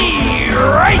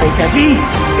porque aquí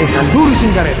es al Duro y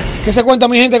Sin Careta. ¿Qué se cuenta,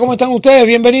 mi gente? ¿Cómo están ustedes?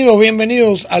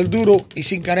 Bienvenidos al Duro y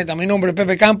Sin Careta. Mi nombre es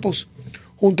Pepe Campos,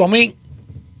 junto a mí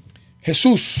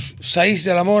Jesús Saiz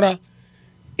de la Mora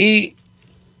y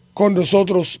con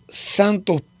nosotros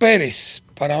Santos Pérez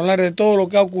para hablar de todo lo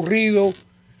que ha ocurrido,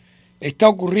 está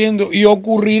ocurriendo y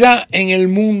ocurrirá en el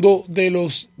mundo de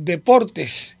los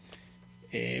deportes.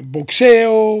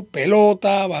 Boxeo,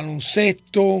 pelota,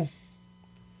 baloncesto,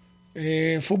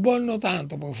 fútbol no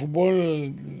tanto, porque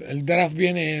fútbol, el draft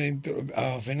viene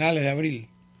a finales de abril,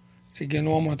 así que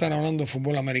no vamos a estar hablando de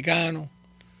fútbol americano.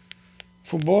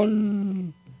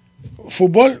 Fútbol,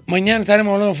 mañana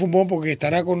estaremos hablando de fútbol porque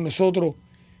estará con nosotros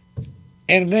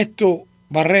Ernesto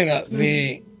Barrera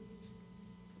de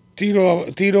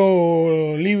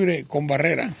tiro libre con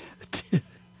barrera.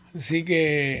 Así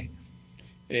que,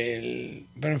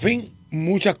 pero en fin,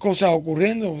 muchas cosas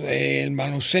ocurriendo. El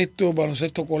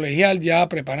baloncesto colegial ya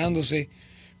preparándose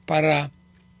para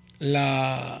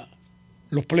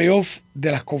los playoffs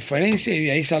de las conferencias y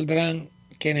de ahí saldrán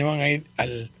quienes van a ir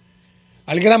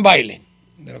al gran baile,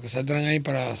 de los que saldrán ahí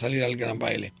para salir al gran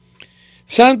baile.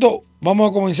 Santo, vamos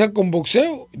a comenzar con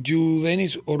boxeo.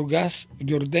 Yordenis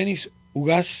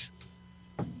Ugas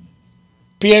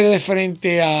pierde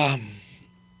frente a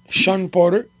Sean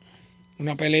Porter,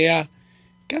 una pelea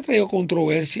que ha traído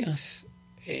controversias.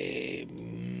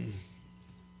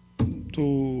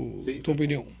 Tu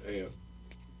opinión.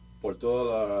 Por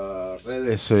todas las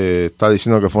redes se está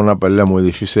diciendo que fue una pelea muy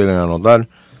difícil en anotar.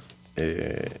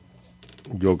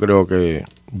 Yo creo que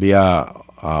vi a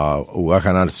Ugas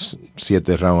ganar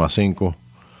 7 rounds a 5.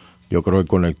 Yo creo que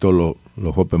conectó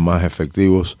los golpes más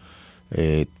efectivos.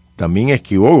 También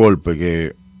esquivó golpes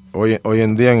que hoy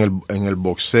en día en el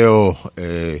boxeo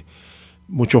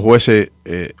muchos jueces,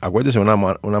 acuérdense,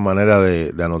 una manera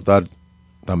de anotar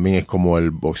también es como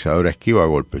el boxeador esquiva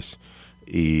golpes.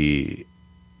 Y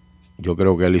yo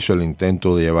creo que él hizo el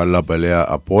intento de llevar la pelea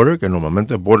a Porter, que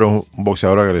normalmente Porter es un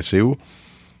boxeador agresivo.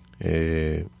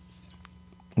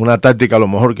 Una táctica a lo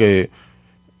mejor que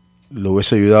le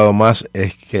hubiese ayudado más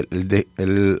es que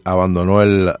él abandonó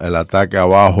el ataque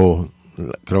abajo,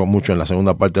 creo mucho en la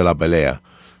segunda parte de la pelea,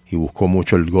 y buscó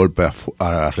mucho el golpe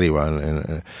arriba.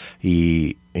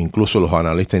 Y incluso los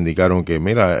analistas indicaron que,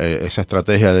 mira, esa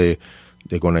estrategia de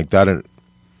conectar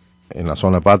en la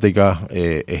zona hepática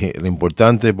es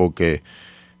importante porque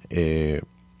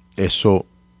eso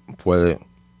puede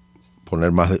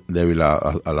poner más débil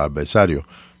al adversario.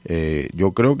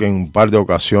 Yo creo que en un par de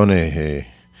ocasiones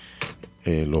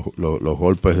los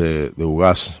golpes de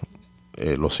Ugas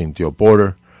los sintió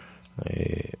Porter.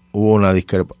 Hubo una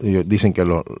discrepancia. Dicen que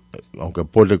aunque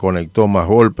Porter conectó más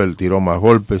golpes, él tiró más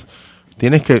golpes.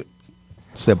 Tienes que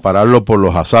separarlo por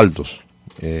los asaltos,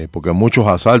 porque muchos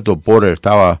asaltos Porter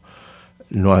estaba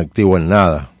no activo en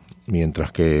nada,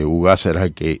 mientras que Ugas era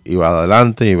el que iba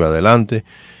adelante.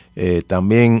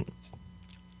 También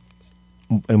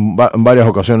en varias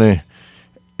ocasiones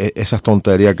esas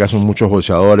tonterías que hacen muchos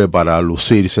boxeadores para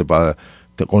lucirse,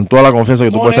 con toda la confianza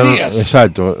que tú puedes tener,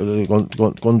 exacto,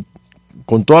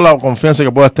 con toda la confianza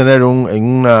que puedas tener en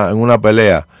una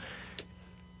pelea,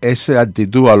 esa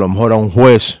actitud a lo mejor a un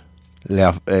juez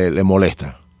le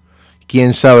molesta.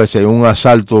 Quién sabe si hay un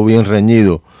asalto bien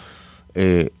reñido.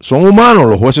 Son humanos,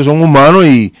 los jueces son humanos,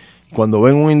 y cuando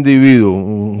ven un individuo,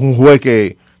 un juez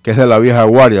que es de la vieja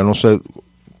guardia, no sé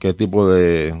qué tipo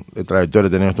de trayectoria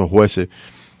tienen estos jueces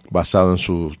basado en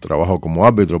su trabajo como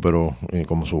árbitro, pero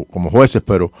como jueces,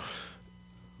 pero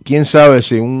quién sabe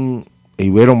si y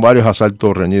hubieron varios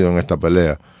asaltos reñidos en esta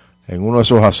pelea. En uno de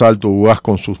esos asaltos, Ugas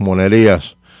con sus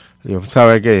monerías,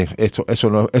 sabe que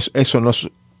eso no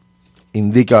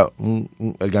indica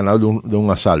el ganador de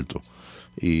un asalto,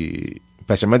 y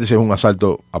especialmente si es un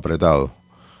asalto apretado.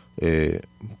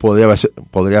 Podría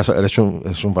haber hecho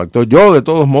un factor. Yo de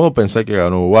todos modos pensé que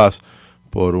ganó Ugas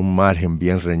por un margen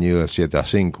bien reñido de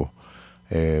 7-5.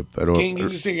 Pero ¿quién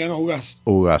dice que ganó Ugas?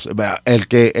 Ugas. El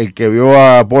que vio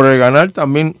a Porter ganar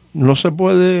también no se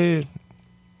puede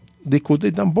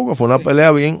discutir tampoco. Fue una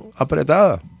pelea bien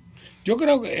apretada. Yo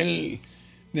creo que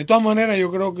de todas maneras,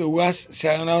 yo creo que Ugas se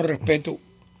ha ganado el respeto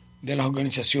de las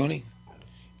organizaciones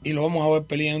y lo vamos a ver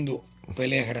peleando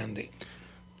peleas grandes.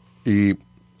 Y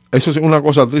eso es una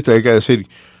cosa triste, hay que decir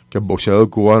que el boxeador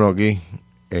cubano aquí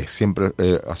siempre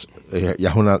ya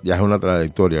es una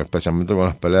trayectoria, especialmente con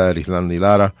las peleas de Risland y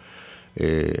Lara.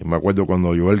 Me acuerdo cuando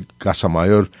Joel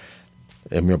Casamayor,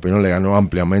 en mi opinión, le ganó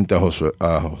ampliamente a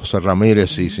José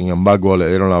Ramírez, y sin embargo le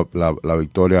dieron la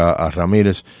victoria a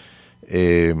Ramírez.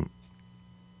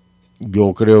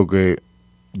 Yo creo que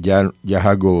ya es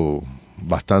algo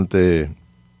bastante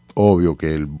obvio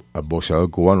que al boxeador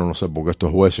cubano, no sé por qué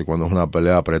estos jueces, cuando es una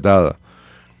pelea apretada,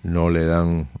 no le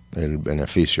dan el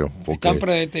beneficio.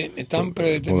 Porque, están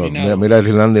predeterminados. Mira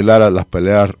Irlanda y Lara, las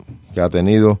peleas que ha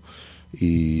tenido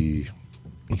y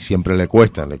siempre le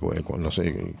cuestan. No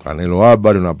sé, Canelo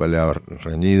Álvarez, una pelea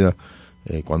reñida,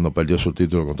 cuando perdió su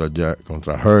título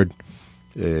contra Hurd.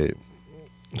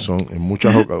 Son en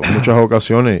muchas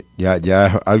ocasiones ya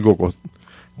es algo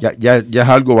ya es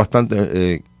algo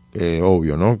bastante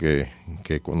obvio, ¿no? Que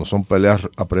cuando son peleas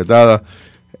apretadas,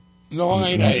 no van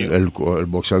a ir a ellos. El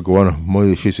boxeador cubano es muy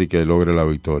difícil que logre la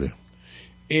victoria.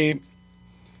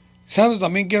 Sandro,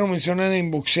 también quiero mencionar en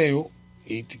boxeo,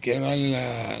 y te quiero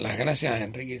darle las gracias a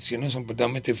Enrique, si no es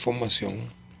importante esta información.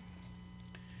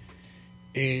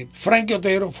 Frankie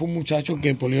Otero fue un muchacho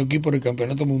que peleó aquí por el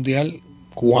campeonato mundial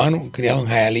cubano, criado en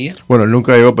Hialeah. Bueno, él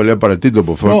nunca llegó a pelear para el título,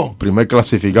 porque fue el primer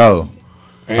clasificado.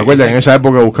 Acuérdate, en esa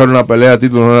época buscar una pelea de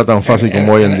título no era tan fácil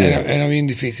como hoy en día. Era bien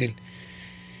difícil.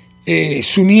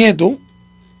 Su nieto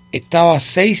estaba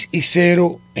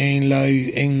 6-0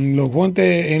 en los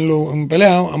guantes, en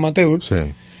peleas amateur. Sí.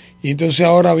 Y entonces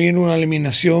ahora viene una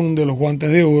eliminación de los guantes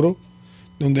de oro,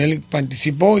 donde él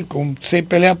participó y con 6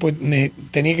 peleas pues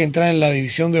tenía que entrar en la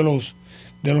división de los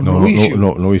novicios, de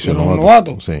los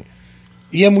novatos. Sí.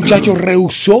 Y el muchacho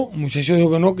rehusó, el muchacho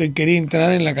dijo que no, que quería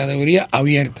entrar en la categoría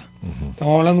abierta. Uh-huh.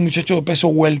 Estamos hablando de un muchacho de peso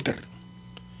welter.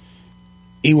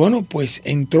 Y bueno, pues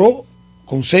entró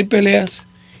con 6 peleas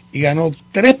y ganó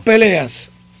 3 peleas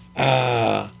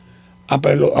a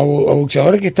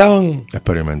boxeadores que estaban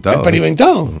experimentados.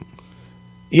 Uh-huh.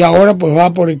 Y ahora pues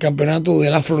va por el campeonato de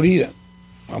la Florida.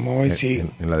 Vamos a ver si...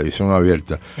 En la división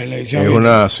abierta. En la división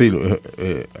abierta.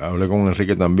 Hablé con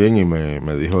Enrique también y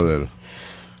me dijo del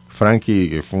Frankie,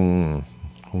 que fue un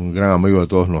gran amigo de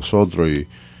todos nosotros y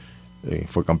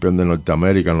fue campeón de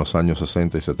Norteamérica en los años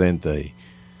 60 y 70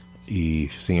 y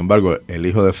sin embargo el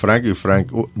hijo de Frank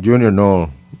Jr.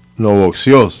 no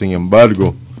boxeó, sin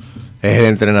embargo es el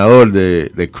entrenador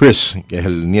de Chris, que es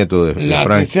el nieto de Frank. La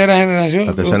tercera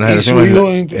generación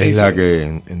es la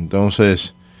que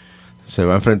entonces se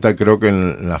va a enfrentar, creo que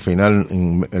en la final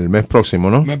el mes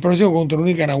próximo, ¿no? El mes próximo contra un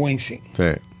nicaragüense. Sí.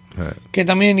 Que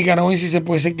también nicaragüense se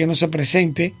puede ser que no se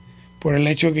presente por el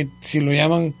hecho de que si lo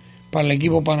llaman para el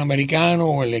equipo panamericano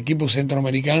o el equipo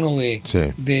centroamericano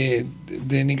de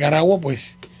Nicaragua,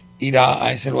 pues irá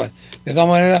a ese lugar. De todas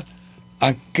maneras,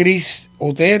 a Chris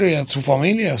Otero y a su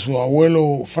familia, a su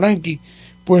abuelo Frankie,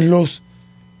 pues los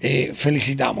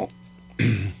felicitamos.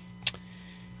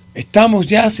 Estamos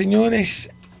ya, señores,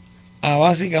 a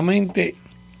básicamente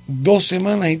 2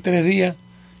 semanas y 3 días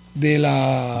de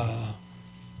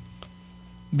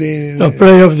los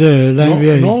playoffs de la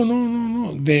NBA.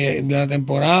 No, de la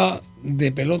temporada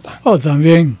de pelota.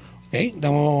 También.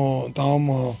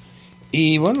 Estamos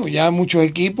y bueno, ya muchos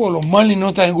equipos, los Marlins no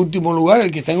están en último lugar,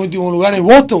 el que está en último lugar es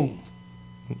Boston.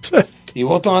 Y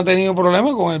Boston ha tenido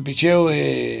problemas con el picheo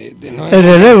el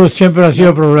relevo siempre ha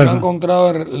sido problema. No ha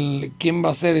encontrado quién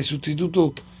va a ser el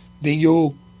sustituto de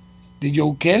Joe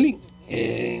Kelly.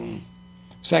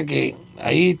 O sea que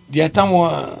ahí ya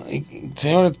estamos,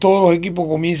 señores, todos los equipos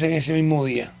comienzan ese mismo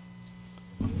día.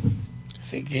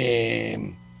 Así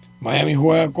que Miami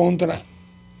juega contra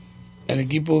el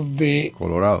equipo de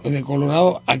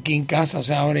Colorado aquí en casa. O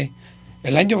sea,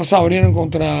 el año pasado abrieron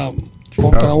contra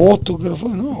Boston, creo que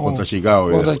fue, ¿no? Contra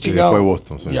Chicago. Y después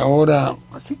Boston. Sí. Y ahora,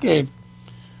 así que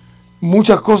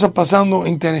muchas cosas pasando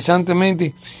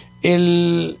interesantemente.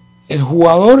 El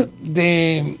jugador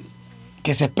que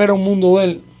se espera un mundo de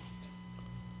él,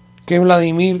 que es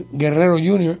Vladimir Guerrero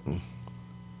Jr.,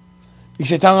 y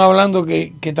se estaban hablando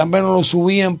que también no lo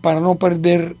subían para no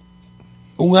perder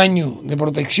un año de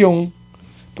protección,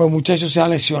 pues el muchacho se ha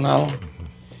lesionado.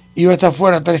 Iba a estar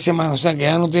fuera 3 semanas, o sea que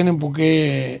ya no tienen por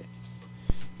qué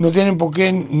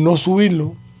no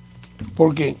subirlo,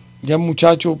 porque ya el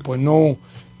muchacho pues no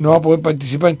va a poder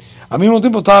participar. Al mismo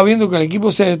tiempo estaba viendo que el equipo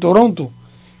ese de Toronto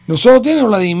no solo tiene a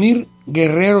Vladimir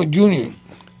Guerrero Jr.,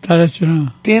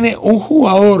 tiene un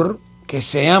jugador que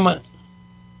se llama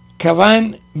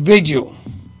Cavan Bello,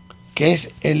 que es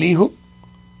el hijo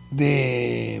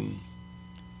de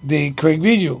Craig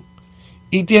Bello,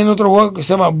 y tiene otro jugador que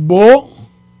se llama Bo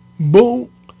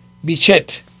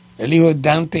Bichette, el hijo de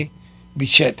Dante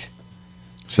Bichette.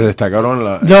 Se destacaron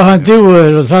los antiguos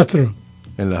de los Astros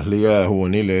en las ligas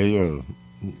juveniles ellos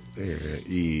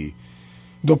y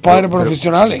 2 padres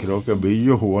profesionales. Creo que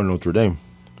Billo jugó en Notre Dame,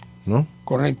 ¿no?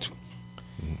 Correcto.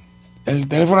 El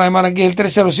teléfono de llamar aquí es el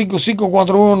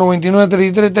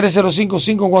 305-541-9933,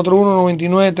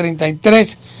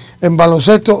 305-541-9933. En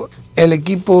baloncesto, el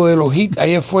equipo de los Heat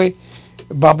ayer fue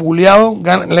vapuleado.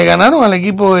 Le ganaron al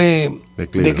equipo de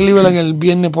Cleveland el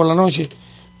viernes por la noche,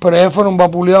 pero ellos fueron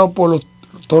vapuleados por los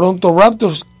Toronto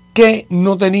Raptors, que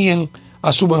no tenían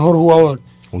a su mejor jugador.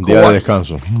 Un día de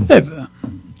descanso.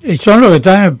 Y son los que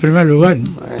están en el primer lugar.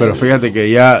 Pero fíjate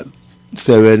que ya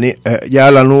se venía,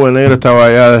 ya la nube negra estaba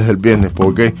allá desde el viernes,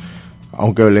 porque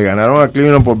aunque le ganaron a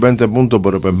Cleveland por 20 puntos,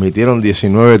 pero permitieron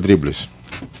 19 triples.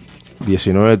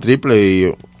 19 triples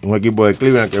y un equipo de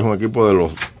Cleveland que es un equipo de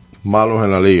los malos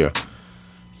en la liga.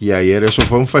 Y ayer eso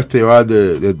fue un festival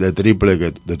de triple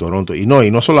de Toronto. Y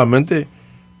no solamente,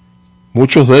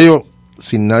 muchos de ellos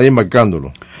sin nadie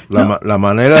marcándolo. La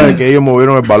manera de que ellos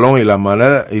movieron el balón y la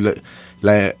manera y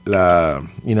la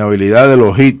inhabilidad de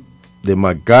los Heat de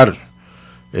marcar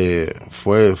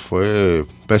fue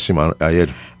pésima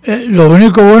ayer. Lo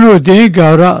único bueno que tienen que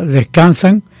ahora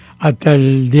descansan hasta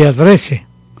el día 13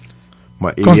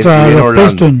 contra los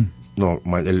Pistons. No,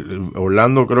 el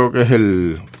Orlando creo que es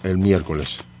el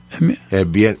miércoles. Es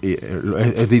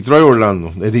Detroit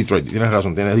Orlando. Es Detroit, tienes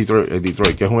razón, es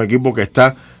Detroit, que es un equipo que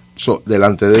está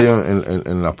delante de ellos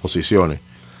en las posiciones.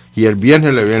 Y el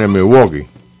viernes le viene Milwaukee.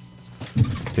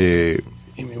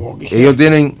 Ellos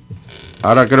tienen,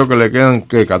 ahora creo que le quedan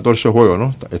 14 juegos,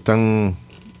 ¿no? Están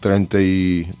 30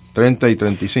 y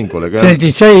 35 le quedan.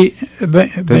 36,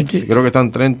 creo que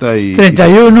están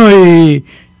 31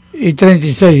 y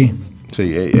 36. Sí,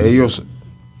 ellos,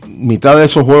 mitad de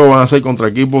esos juegos van a ser contra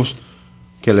equipos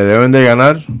que le deben de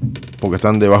ganar, porque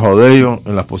están debajo de ellos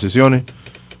en las posiciones,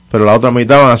 pero la otra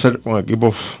mitad van a ser con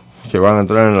equipos que van a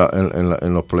entrar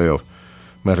en los playoffs.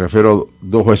 Me refiero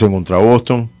 2 veces contra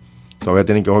Boston, todavía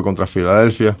tienen que jugar contra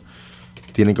Filadelfia,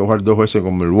 tienen que jugar 2 veces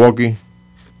con Milwaukee,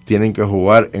 tienen que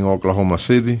jugar en Oklahoma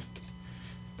City,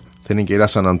 tienen que ir a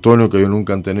San Antonio, que ellos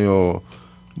nunca han tenido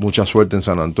mucha suerte en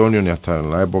San Antonio, ni hasta en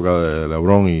la época de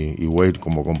LeBron y Wade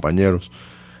como compañeros.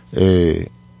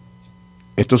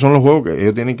 Estos son los juegos que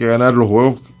ellos tienen que ganar, los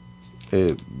juegos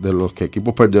de los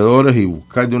equipos perdedores, y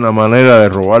buscar de una manera de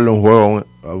robarle un juego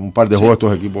a un par de juegos a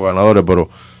estos equipos ganadores. Pero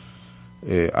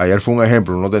ayer fue un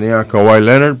ejemplo, no tenía a Kawhi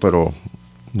Leonard, pero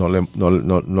no le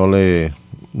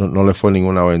fue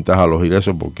ninguna ventaja a los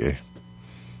giresos porque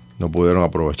no pudieron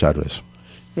aprovechar eso.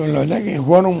 Pero la verdad que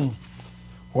jugaron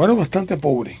bastante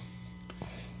pobre.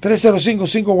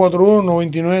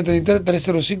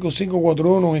 305-541-9933,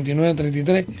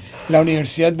 305-541-9933. La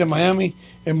Universidad de Miami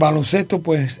en baloncesto,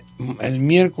 pues el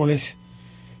miércoles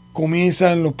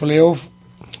comienzan los playoffs,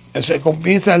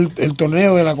 comienza el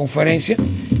torneo de la conferencia,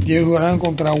 y ellos jugarán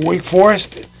contra Wake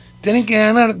Forest. Tienen que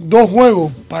ganar 2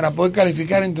 juegos para poder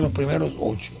calificar entre los primeros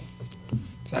 8.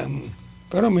 O sea,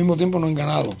 pero al mismo tiempo no han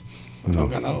ganado. No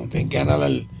han ganado. Tienen que ganar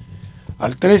al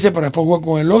 13 para después jugar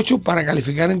con el 8 para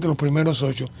calificar entre los primeros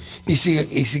 8. Y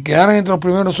si quedaran entre los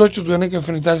primeros 8, tienen que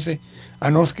enfrentarse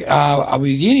a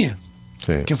Virginia,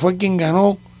 sí, que fue quien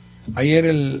ganó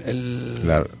ayer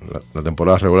la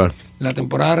temporada regular. La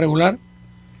temporada regular.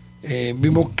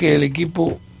 Vimos que el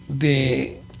equipo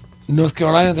de North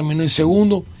Carolina terminó en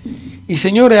segundo. Y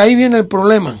señores, ahí viene el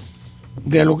problema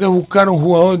de lo que es buscar un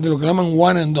jugador, de lo que llaman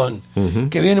one and done,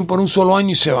 que vienen por un solo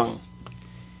año y se van.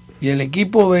 Y el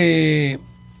equipo de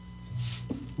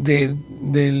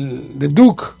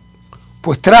Duke,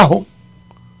 pues trajo,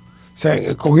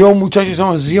 cogió a un muchacho que se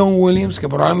llama Zion Williams, que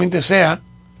probablemente sea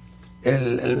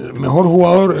el mejor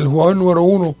jugador, el jugador número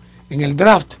 1 en el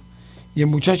draft. Y el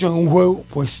muchacho en un juego,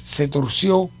 pues se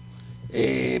torció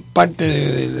parte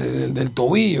del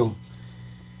tobillo,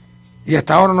 y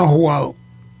hasta ahora no ha jugado.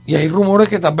 Y hay rumores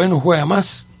que tal vez no juega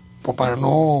más, pues para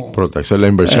no proteger la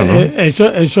inversión, ¿no?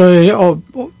 Eso es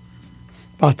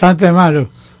bastante malo.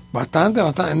 Bastante.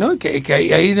 No, que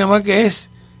ahí nada más que es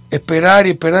esperar.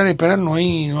 No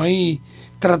hay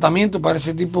tratamiento para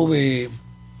ese tipo de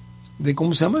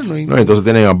 ¿cómo se llama? Entonces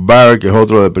tienen a Barr, que es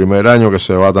otro de primer año, que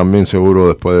se va también seguro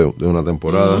después de una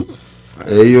temporada.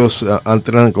 Ellos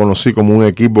antes eran conocidos como un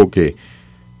equipo que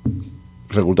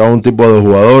reclutaba un tipo de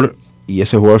jugador, y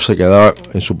ese jugador se quedaba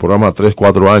en su programa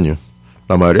 3-4 años.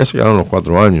 La mayoría se quedaron los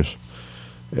 4 años.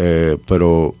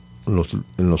 Pero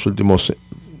en los últimos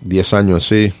 10 años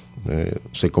así,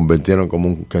 se convirtieron como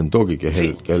un Kentucky, que es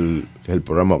el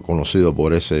programa conocido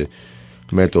por ese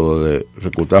método de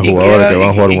reclutar jugadores que van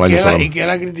a jugar un año solamente. Y que él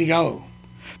ha criticado.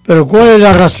 Pero ¿cuál es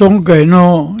la razón que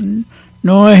no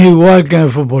es igual que en el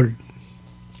fútbol?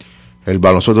 El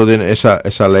baloncesto tiene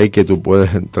esa ley que tú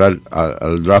puedes entrar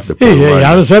al draft después. Sí,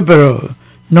 ya lo sé, pero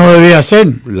no debía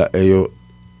ser. Ellos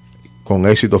con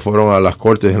éxito fueron a las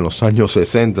cortes en los años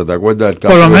 60, ¿te acuerdas del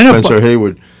caso de Spencer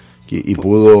Hayward? Y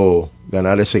pudo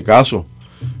ganar ese caso,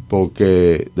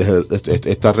 porque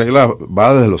esta regla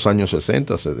va desde los años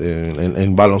 60.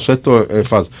 En baloncesto es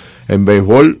fácil. En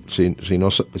béisbol,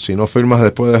 si no firmas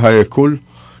después de high school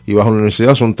y vas a la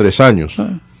universidad, son 3 años.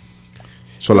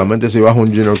 Solamente si vas a un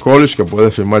junior college, que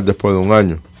puedes firmar después de 1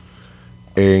 año.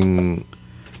 En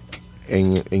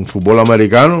fútbol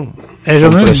americano,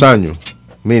 son 3 años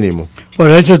mínimo. Por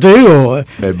eso te digo,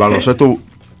 el baloncesto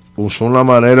usó una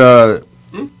manera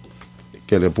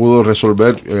que le pudo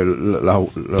resolver las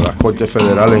cortes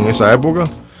federales en esa época,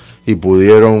 y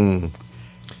pudieron,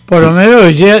 por lo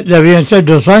menos debían ser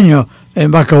 2 años en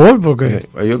basquetbol, porque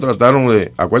ellos trataron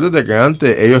de, acuérdate que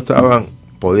antes ellos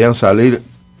podían salir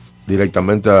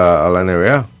directamente a la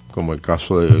NBA, como el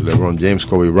caso de LeBron James,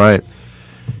 Kobe Bryant,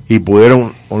 y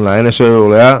pudieron con la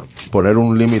NCAA poner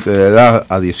un límite de edad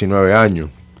a 19 años,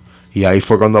 y ahí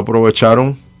fue cuando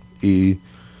aprovecharon y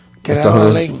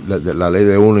la ley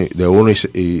de uno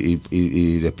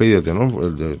y despídete,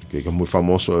 ¿no? Que es muy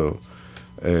famoso,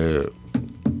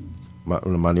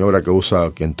 una maniobra que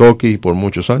usa Kentucky por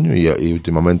muchos años, y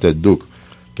últimamente Duke,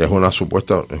 que es una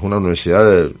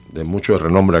universidad de mucho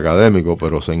renombre académico,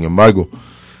 pero sin embargo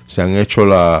se han hecho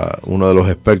uno de los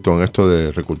expertos en esto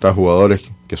de reclutar jugadores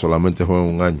que solamente juegan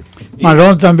 1 año.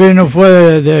 Malone también no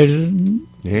fue del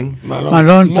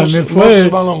Malone también fue.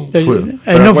 Él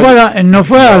no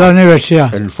fue a la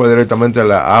universidad. Él fue directamente a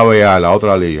la ABA, la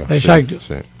otra liga. Exacto.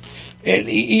 Sí.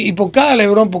 Y por cada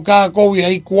LeBron, por cada Kobe,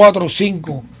 hay 4 o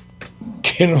 5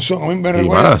 que no son. A mí me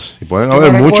recuerdo. Y más. Y pueden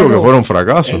haber muchos que fueron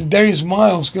fracasos. El Darius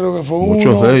Miles, creo que fue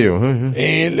muchos uno. De ellos.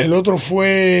 El otro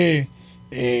fue.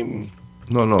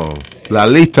 No. La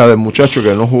lista de muchachos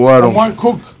que no jugaron. Mark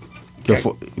Cook.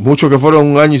 Muchos que fueron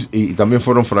 1 año y también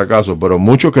fueron fracasos, pero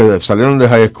muchos que salieron de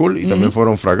high school y también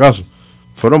fueron fracasos.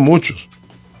 Fueron muchos.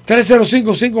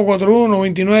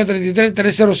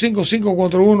 305-541-2933,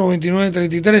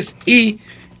 305-541-2933, y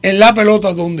en la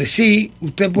pelota, donde sí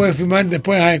usted puede firmar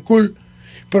después de high school,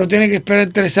 pero tiene que esperar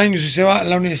 3 años. Si se va,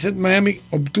 la Universidad de Miami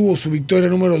obtuvo su victoria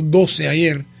número 12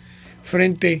 ayer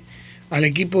frente al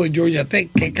equipo de Georgia Tech.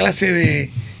 Qué clase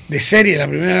de serie. La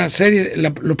primera serie,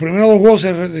 los primeros 2 juegos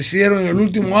se decidieron en el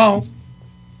último out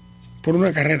por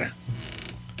una carrera.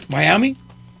 Miami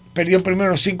perdió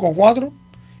primero 5-4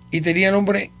 y tenía el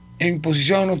hombre en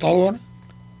posición anotadora,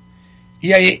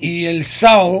 y el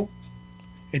sábado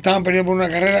estaban perdiendo por una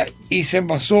carrera y se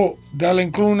pasó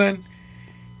Dallin Clunan,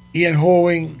 y el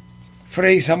joven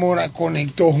Freddy Zamora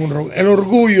conectó un run. El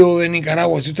orgullo de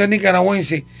Nicaragua. Si usted es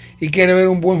nicaragüense y quiere ver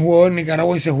un buen jugador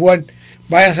nicaragüense jugar,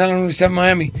 váyase a la Universidad de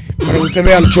Miami para que usted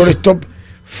vea al shortstop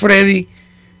Freddy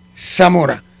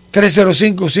Zamora.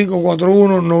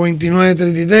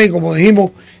 305-541-9933, y como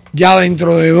dijimos, ya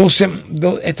dentro de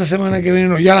esta semana que viene,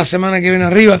 no, ya la semana que viene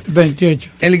arriba,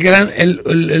 28,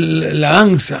 la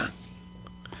ANSA,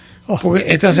 porque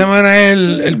esta semana es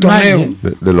el torneo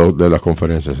de las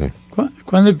conferencias. Sí.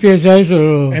 ¿Cuándo empieza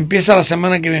eso? Empieza la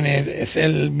semana que viene,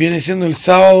 viene siendo el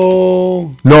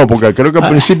sábado. No, porque creo que al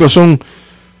principio son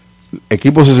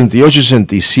equipos 68,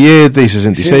 67 y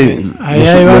 66. Sí. Ahí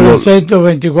hay baloncesto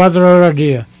 24 horas al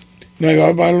día. No,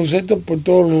 hay baloncesto por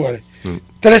todos los lugares.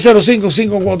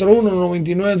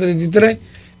 305-541-9933,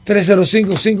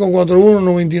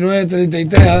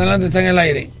 305-541-9933. Adelante, está en el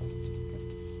aire.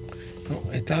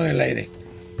 No, está en el aire.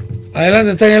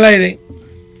 Adelante, está en el aire.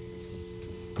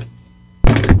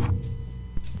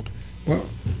 Bueno,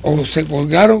 o se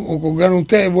colgaron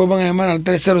ustedes. Vuelvan a llamar al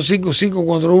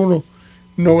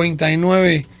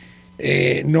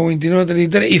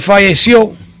 305-541-9933. Y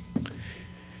fallecieron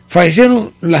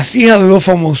las hijas de 2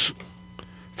 famosos.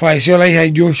 Falleció la hija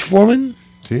de George Foreman,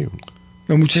 sí,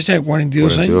 la muchacha de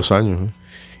 42 años.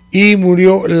 Y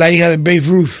murió la hija de Babe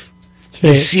Ruth,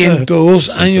 de 102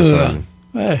 años de edad.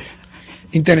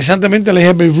 Interesantemente, la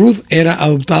hija de Babe Ruth era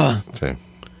adoptada, sí,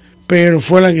 pero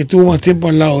fue la que estuvo más tiempo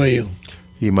al lado de ellos.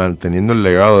 Y manteniendo el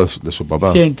legado de su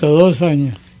papá. 102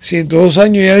 años. 102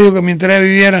 años, y ella dijo que mientras ella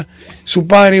viviera, su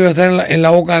padre iba a estar en la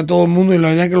boca de todo el mundo, y la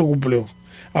verdad que lo cumplió.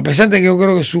 A pesar de que yo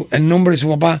creo que el nombre de su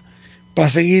papá va a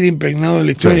seguir impregnado en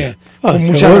la historia, sí, por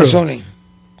muchas razones.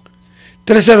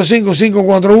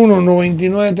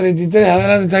 305-541-9933.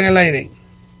 Adelante, está en el aire.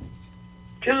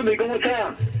 Chamby, ¿cómo estás?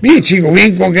 Bien, chico,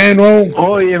 bien, ¿con qué de nuevo?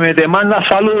 Oye, me te manda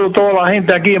saludos toda la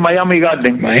gente aquí en Miami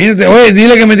Garden. Imagínate, oye,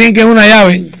 dile que me tienen que dar una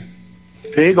llave.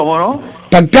 Sí, ¿cómo no?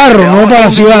 Para el carro, no para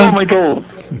la ciudad.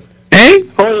 ¿Eh?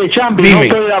 Oye, Chamby, no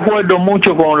estoy de acuerdo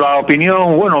mucho con la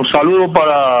opinión. Bueno, saludos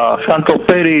para Santos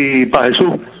Pérez y para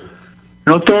Jesús.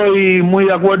 No estoy muy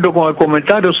de acuerdo con el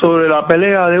comentario sobre la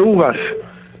pelea de Ugas.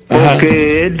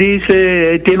 porque él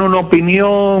dice, él tiene una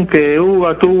opinión que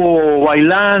Uva estuvo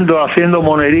bailando, haciendo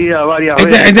monería varias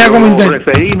veces. Los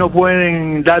referí no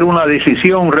pueden dar una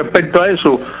decisión respecto a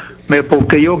eso,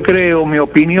 porque yo creo, mi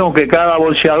opinión, que cada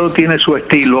boxeador tiene su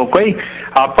estilo, ¿ok?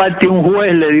 Aparte, un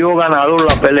juez le dio ganador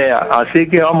la pelea, así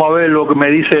que vamos a ver lo que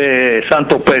me dice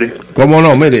Santos Pérez. ¿Cómo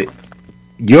no? Mire,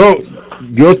 yo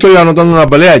estoy anotando una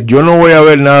pelea, yo no voy a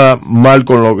ver nada mal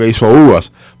con lo que hizo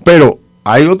Uvas, pero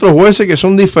hay otros jueces que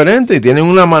son diferentes y tienen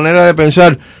una manera de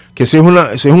pensar que si es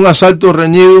un asalto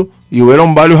reñido, y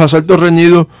hubieron varios asaltos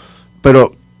reñidos,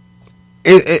 pero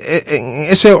en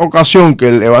esa ocasión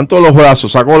que levantó los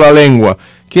brazos, sacó la lengua,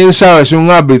 quién sabe si un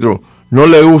árbitro no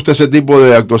le gusta ese tipo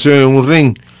de actuación en un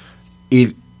ring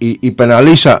y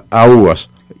penaliza a Uvas.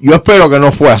 Yo espero que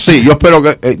no fue así, yo espero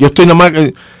que yo estoy nada más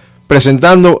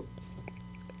presentando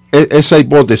esa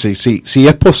hipótesis, si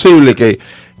es posible que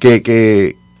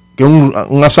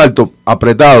un asalto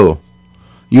apretado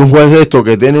y un juez de esto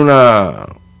que tiene una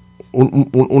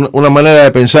manera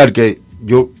de pensar que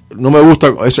yo no me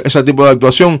gusta ese tipo de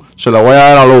actuación, se la voy a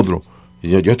dar al otro.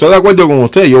 Yo estoy de acuerdo con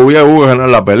usted, yo voy a ganar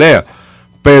la pelea,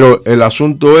 pero el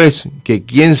asunto es que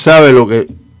quién sabe lo que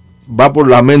va por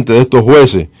la mente de estos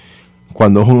jueces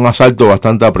cuando es un asalto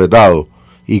bastante apretado,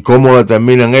 y cómo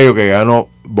determinan ellos que ganó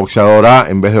boxeador A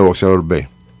en vez de boxeador B.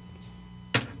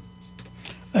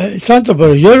 Santo,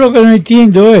 pero yo lo que no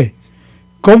entiendo es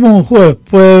cómo un juez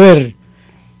puede ver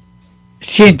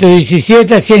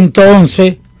 117 a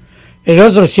 111, el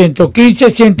otro 115 a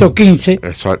 115.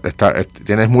 Eso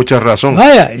tienes mucha razón.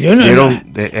 Vaya, yo no.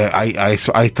 Ahí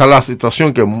está la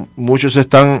situación que muchos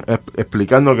están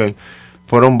explicando que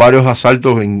fueron varios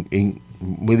asaltos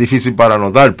muy difícil para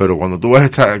anotar, pero cuando tú ves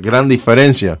esta gran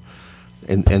diferencia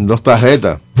en dos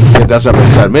tarjetas, ¿qué te hace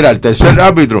pensar? Mira, el tercer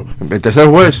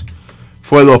juez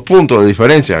fue 2 puntos de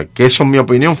diferencia, que eso en mi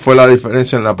opinión fue la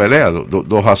diferencia en la pelea,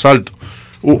 dos asaltos.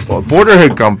 Porter es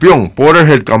el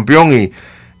campeón y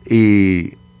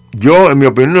yo en mi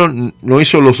opinión no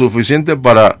hizo lo suficiente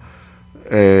para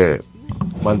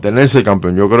mantenerse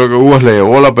campeón. Yo creo que Uvas le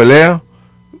llevó la pelea,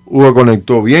 Uvas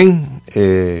conectó bien.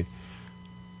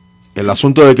 El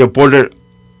asunto de que Porter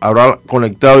habrá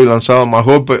conectado y lanzado más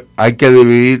golpes, hay que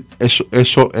dividir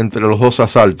eso entre los dos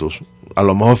asaltos. A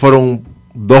lo mejor fueron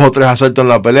 2 o 3 asaltos en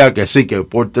la pelea que sí, que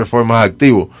Porter fue más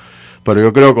activo, pero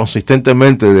yo creo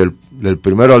consistentemente del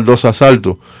primero al 2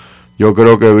 asaltos, yo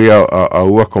creo que vi a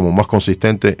Uvas como más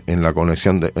consistente en la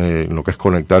conexión, en lo que es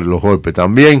conectar los golpes.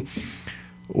 También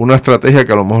una estrategia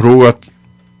que a lo mejor Uvas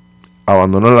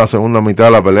abandonó en la segunda mitad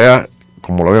de la pelea,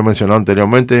 como lo había mencionado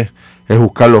anteriormente, es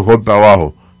buscar los golpes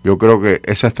abajo. Yo creo que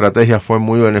esa estrategia fue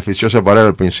muy beneficiosa para él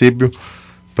al principio,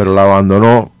 pero la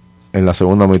abandonó en la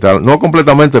segunda mitad. No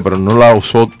completamente, pero no la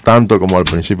usó tanto como al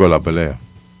principio de la pelea.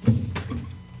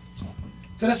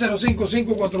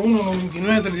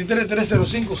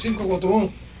 305-541-9933,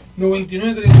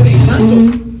 305-541-9933. Y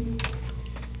Santos,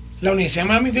 la Universidad de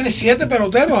Miami tiene 7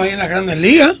 peloteros ahí en las Grandes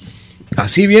Ligas.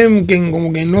 Así bien,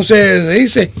 como que no se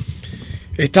dice.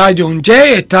 Está John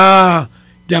Jay, está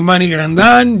Giovanni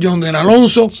Grandal, John Del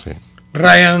Alonso, sí.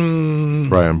 Ryan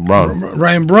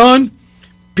Braun,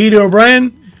 Peter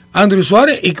O'Brien, Andrew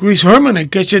Suárez y Chris Herman, el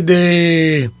catcher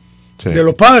de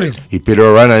los Padres. Y Peter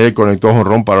O'Brien ayer conectó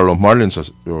jonrón para los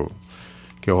Marlins,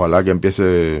 que ojalá que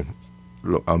empiece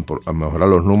a mejorar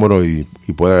los números y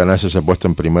pueda ganarse ese puesto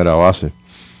en primera base.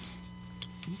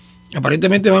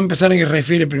 Aparentemente va a empezar en el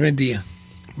refil el primer día.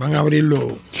 Van a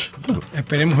abrirlo,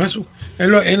 esperemos eso.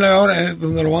 Es la hora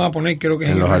donde lo van a poner, creo que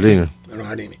es en los jardines.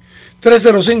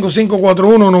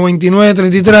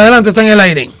 305-541-9933. Adelante, está en el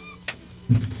aire.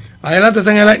 Adelante,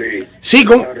 está en el aire. Sí,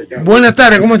 buenas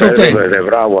tardes, ¿cómo está usted? De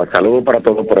Bravo, saludos para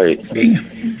todos por ahí.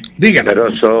 Dígame. Pero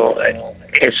eso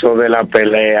de la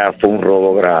pelea fue un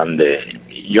robo grande.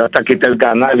 Yo hasta quité el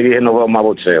canal y dije no veo más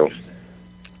boxeo.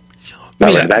 La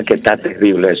verdad que está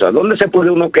terrible eso. ¿A dónde se puede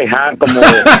uno quejar como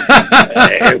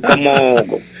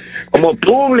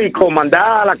público,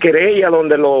 mandar a la querella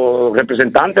donde los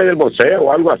representantes del boxeo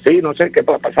o algo así? No sé qué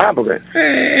puede pasar, porque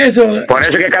por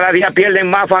eso es que cada día pierden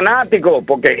más fanáticos,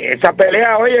 porque esa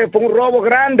pelea, oye, fue un robo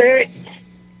grande.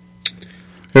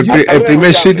 El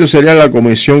primer sitio sería la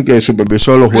comisión que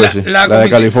supervisó a los jueces, la de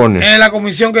California. La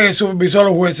comisión que supervisó a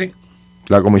los jueces.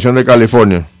 La comisión de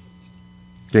California.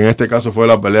 Que en este caso fue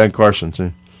la pelea en Carson, sí.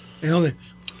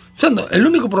 Sando, el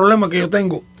único problema que yo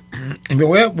tengo, y me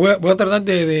voy a tratar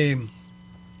de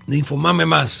informarme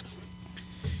más.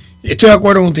 Estoy de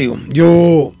acuerdo contigo.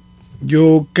 Yo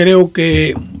creo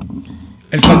que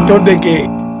el factor de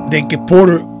que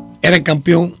Porter era el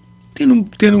campeón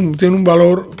tiene un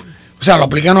valor. O sea, lo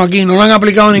aplicaron aquí, no lo han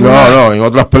aplicado en ninguna. No, en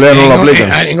otras peleas no lo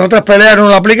aplican. En otras peleas no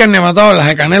lo aplican, ni a Matado, las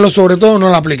de Canelo sobre todo no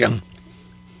lo aplican.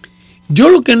 Yo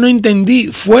lo que no entendí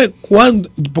fue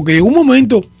cuando, porque llegó un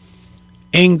momento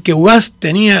en que Ugas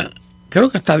tenía,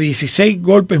 creo que hasta 16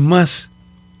 golpes más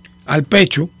al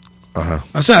pecho, ajá,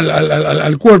 o sea,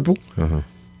 al cuerpo, ajá,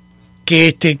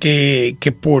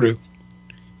 que por.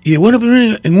 Y de buena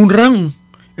primera, en un round,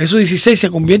 esos 16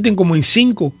 se convierten como en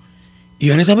 5.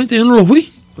 Y honestamente yo no los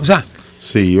vi. O sea.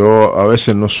 Sí, yo a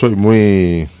veces no soy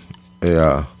muy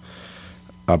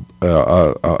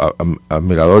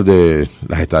admirador de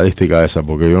las estadísticas esas,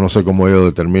 porque yo no sé cómo ellos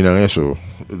determinan eso,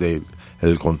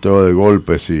 el conteo de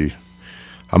golpes. Y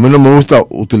a mí no me gusta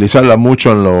utilizarla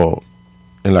mucho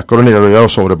en las crónicas que yo hago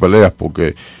sobre peleas,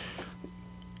 porque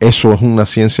eso es una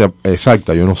ciencia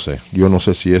exacta. Yo no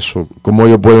sé si eso, cómo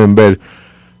ellos pueden ver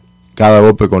cada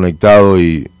golpe conectado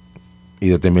y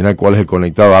determinar cuál es el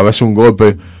conectado. A veces un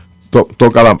golpe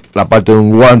toca la parte de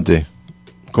un guante,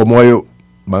 ¿cómo ellos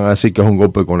van a decir que es un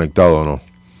golpe conectado o no?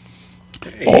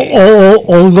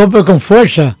 O un golpe con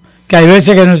fuerza, que hay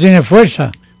veces que no tiene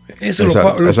fuerza. Eso los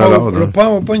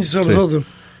PowerPoint son los otros.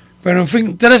 Pero en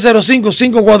fin,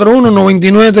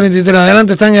 305-541-9933.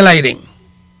 Adelante, está en el aire.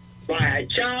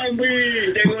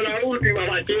 Chamby, tengo la última,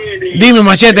 Machete. Dime,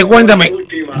 Machete, cuéntame.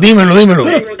 Dímelo. Tengo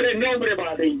 3 nombres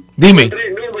para ti. Dime. 3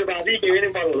 nombres para ti que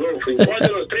vienen para los dos. ¿Cuál de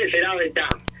los 3 será verdad?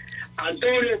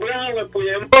 Antonio Brown, el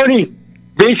Puigdemont,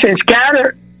 Vincent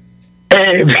Scatter,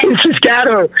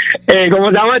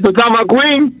 ¿cómo se llama esto? Tom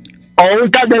McQueen, o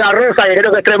un tal de la Rosa, que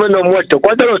creo que es tremendo muerto.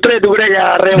 ¿Cuál de los 3 tú crees que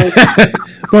agarremos?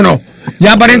 Bueno,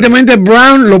 ya aparentemente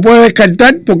Brown lo puede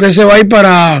descartar porque se va a ir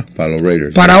para los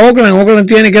Raiders. Para Oakland. Oakland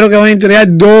tiene, creo que van a entregar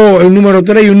 2, el número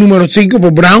 3 y un número 5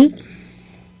 por Brown.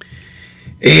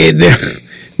 De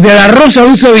la Rosa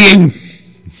luce bien.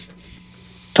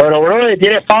 Pero, bro,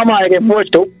 tiene fama de que es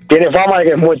muerto. Tiene fama de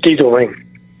que es muertito, ven.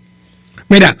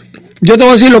 Mira, yo te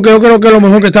voy a decir lo que yo creo que es lo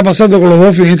mejor que está pasando con los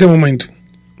Dolphins en este momento.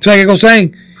 ¿Sabes qué cosa es?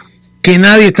 Que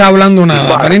nadie está hablando nada.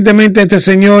 Vale. Aparentemente este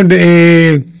señor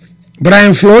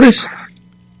Brian Flores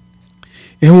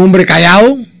es un hombre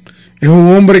callado, es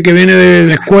un hombre que viene de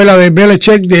la escuela de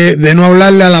Belichick de no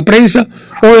hablarle a la prensa,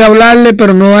 o de hablarle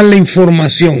pero no darle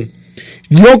información.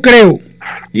 Yo creo,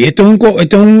 y esto es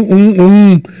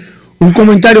un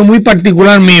comentario muy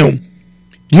particular mío,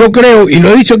 yo creo, y lo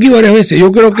he dicho aquí varias veces, yo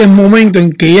creo que es momento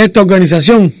en que ya esta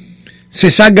organización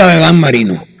se salga de Dan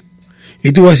Marino.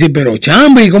 Y tú vas a decir, pero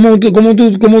Chamby, ¿cómo tú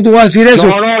vas a decir eso?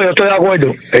 No, yo estoy de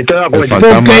acuerdo.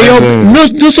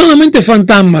 Porque no solamente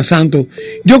fantasma, Santo,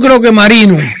 yo creo que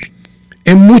Marino,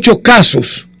 en muchos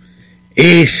casos,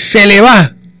 se le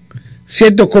va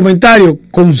ciertos comentarios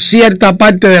con cierta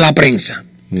parte de la prensa,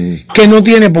 que no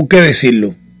tiene por qué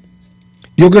decirlo.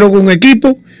 Yo creo que un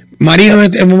equipo, Marino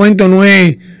en este momento no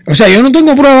es... O sea, yo no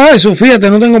tengo prueba de eso,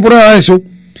 fíjate, no tengo prueba de eso,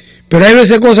 pero hay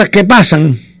veces cosas que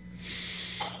pasan.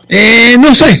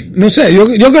 No sé,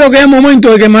 yo creo que es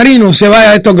momento de que Marino se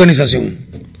vaya a esta organización.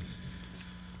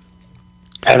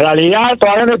 En realidad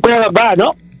todavía no puede hablar,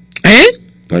 ¿no?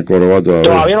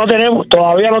 Todavía no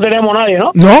tenemos nadie,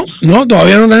 ¿no? No,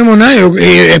 todavía no tenemos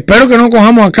nadie. Espero que no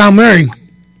cojamos a Cam Murray.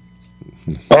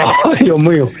 Oh, Dios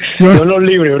mío, Dios nos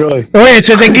libre, bro. Oye,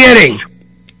 se te quiere.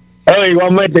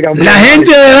 Igualmente, campeón. La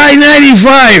gente de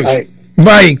I-95.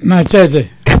 Bye. Machete.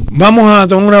 Vamos a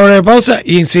tomar una breve pausa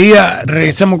y enseguida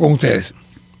regresamos con ustedes.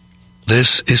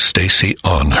 This is Stacy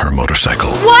on her motorcycle.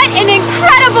 What an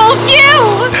incredible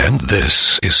view! And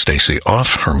this is Stacy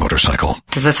off her motorcycle.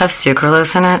 Does this have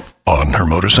sucralose in it? On her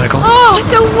motorcycle. Oh,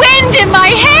 the wind in my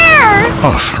hair!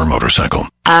 Off her motorcycle.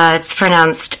 It's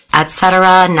pronounced et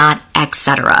cetera, not et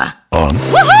cetera. On.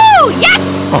 Woohoo!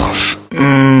 Yes! Off.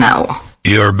 No.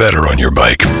 You're better on your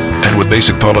bike. And with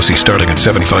basic policy starting at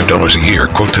 $75 a year,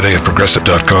 quote today at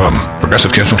Progressive.com.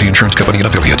 Progressive Casualty Insurance Company and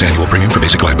Affiliates. Annual premium for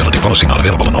basic liability policy not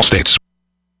available in all states.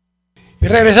 Y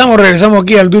regresamos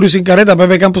aquí al Duro y Sin Careta,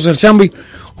 Pepe Campos el Chamby,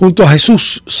 junto a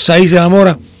Jesús Saiz de la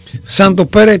Mora, Santos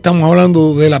Pérez. Estamos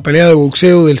hablando de la pelea de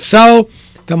boxeo del sábado.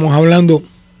 Estamos hablando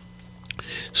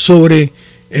sobre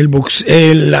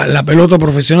la pelota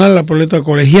profesional, la pelota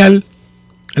colegial,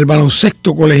 el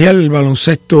baloncesto colegial, el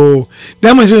baloncesto...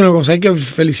 Déjame decir una cosa, hay que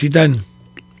felicitar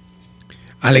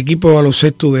al equipo de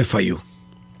baloncesto de FAYU.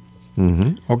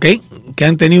 ¿Ok? Que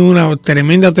han tenido una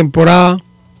tremenda temporada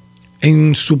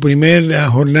en su primera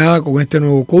jornada con este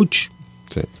nuevo coach.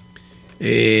 Sí.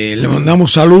 Le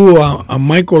mandamos saludos a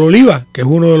Michael Oliva, que es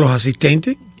uno de los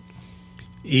asistentes,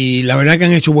 y la verdad que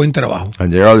han hecho buen trabajo. Han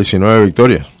llegado a 19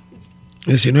 victorias.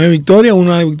 19 victorias,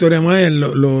 una victoria más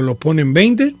los pone en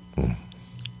 20.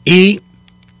 Y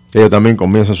Ellos también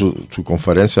comienzan su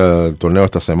conferencia del torneo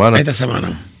esta semana.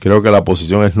 Creo que la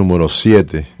posición es número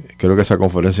 7. Creo que esa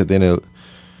conferencia tiene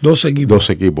 12 equipos,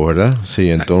 ¿verdad?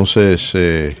 Sí, entonces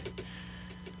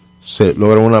se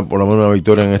logran por lo menos una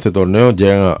victoria en este torneo,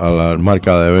 llegan a la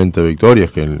marca de 20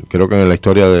 victorias, que creo que en la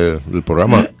historia del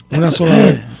programa. Una sola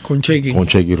vez, con Chequi. Con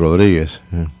Chequi Rodríguez.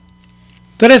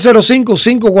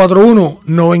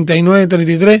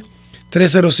 305-541-9933.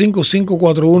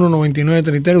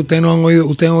 305-541-9933. Ustedes han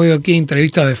oído aquí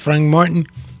entrevistas de Frank Martin,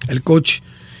 el coach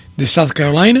de South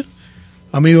Carolina,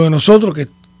 amigo de nosotros,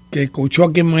 que coachó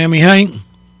aquí en Miami High.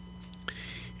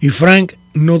 Y Frank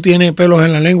no tiene pelos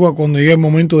en la lengua cuando llega el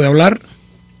momento de hablar.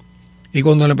 Y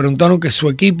cuando le preguntaron que su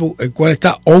equipo, el cual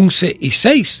está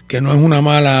 11-6, que no es una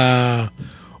mala,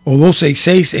 o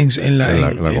 12-6 en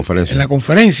la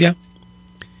conferencia,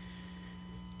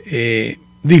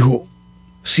 dijo: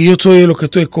 si yo soy de los que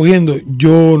estoy escogiendo,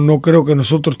 yo no creo que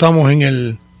nosotros estamos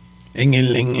entre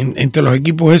los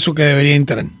equipos esos que debería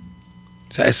entrar.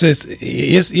 O sea, eso es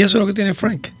lo que tiene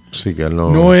Frank. Sí, que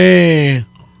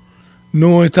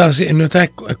no está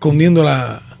escondiendo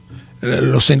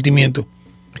los sentimientos.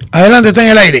 Adelante, está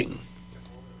en el aire.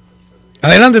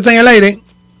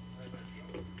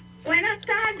 Buenas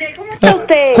tardes, ¿cómo está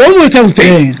usted? ¿Cómo está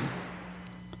usted?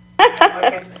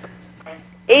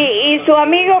 ¿Y su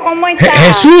amigo cómo está?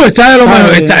 Jesús está de lo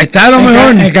mejor. Está de lo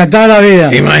mejor. Encantada la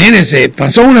vida. Imagínense,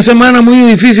 pasó una semana muy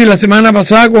difícil la semana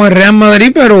pasada con el Real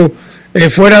Madrid, pero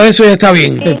fuera de eso ya está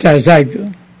bien. Sí. Está exacto.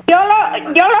 Yo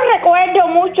lo recuerdo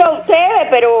mucho a ustedes,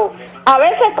 pero a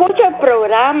veces escucho el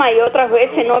programa y otras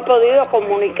veces no he podido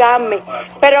comunicarme.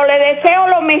 Pero le deseo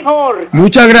lo mejor.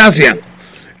 Muchas gracias.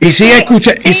 Y siga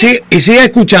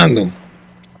escuchando.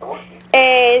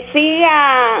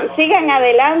 Sigan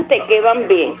adelante, que van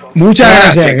bien. Muchas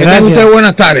gracias. Que tengan ustedes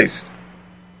buenas tardes.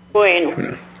 Bueno.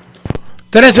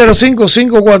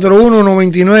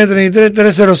 305-541-9933,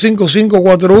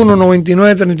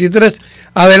 305-541-9933.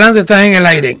 Adelante, estás en el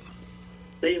aire.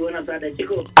 Sí, buenas tardes,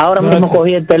 chicos. Ahora mismo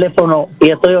cogí el teléfono y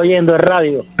estoy oyendo el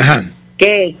radio. Ajá.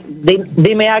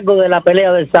 Dime algo de la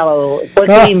pelea del sábado. Fue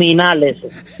criminal eso.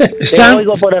 Te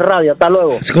oigo por el radio. Hasta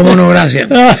luego. ¿Cómo no? Gracias.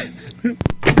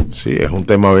 Sí, es un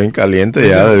tema bien caliente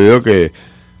ya, debido a que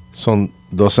son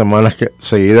 2 semanas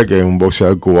seguidas que un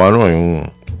boxeador cubano en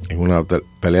una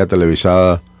pelea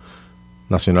televisada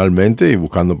nacionalmente y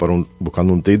buscando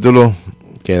un título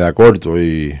queda corto.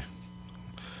 Y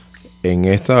en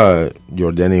esta,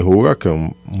 Jordani Juga, que es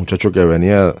un muchacho que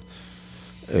venía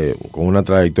con una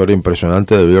trayectoria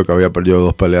impresionante debido a que había perdido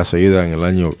 2 peleas seguidas en el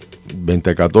año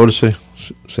 2014,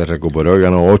 se recuperó y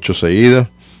ganó 8 seguidas,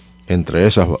 entre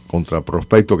esas contra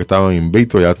prospectos que estaban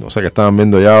invictos, ya, o sea que estaban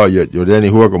viendo ya a Jordani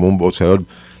Juga como un boxeador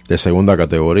de segunda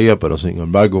categoría, pero sin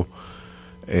embargo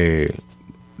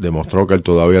demostró que él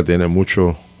todavía tiene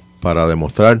mucho para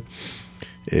demostrar.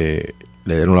 Le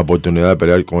dieron la oportunidad de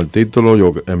pelear con el título.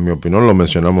 Yo, en mi opinión, lo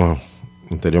mencionamos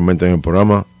anteriormente en el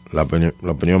programa, la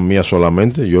opinión mía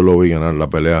solamente, yo lo vi ganar la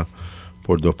pelea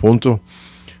por 2 puntos,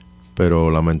 pero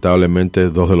lamentablemente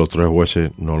 2 de los 3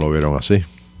 jueces no lo vieron así.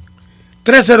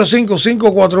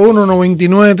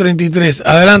 305-541-9933.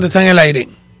 Adelante, está en el aire.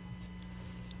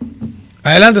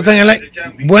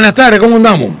 Buenas tardes, ¿cómo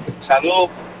andamos? Salud.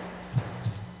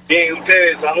 Bien,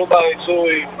 ustedes, salud para Jesús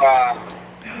y para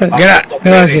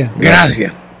Gracias.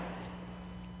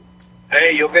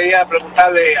 Yo quería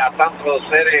preguntarle a tantos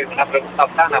seres una pregunta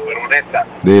sana pero honesta.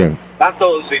 Bien.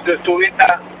 Tanto, si tú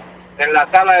estuvieras en la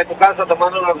sala de tu casa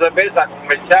tomando una cerveza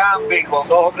con el Chamby, con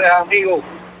 2 o 3 amigos,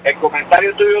 el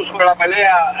comentario tuyo sobre la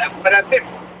pelea fuera el tema.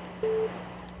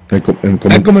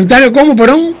 ¿El comentario cómo,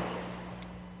 perdón?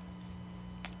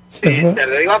 Sí, te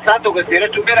lo digo tanto que si él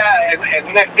estuviera en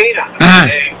una esquina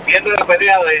viendo la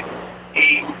pelea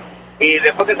y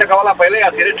después que se acabó la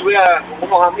pelea, si él estuviera con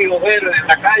unos amigos de él en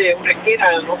la calle, en una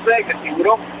esquina, no sé, que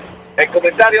figuró, el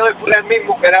comentario de él fue el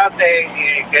mismo que era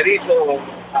que hizo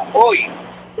hoy.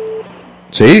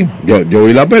 Sí, yo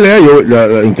vi la pelea,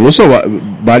 incluso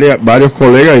varios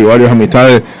colegas y varias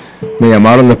amistades me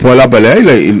llamaron después de la pelea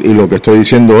y lo que estoy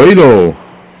diciendo hoy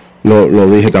lo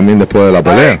dije también después de la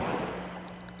pelea.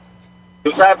 ¿Tú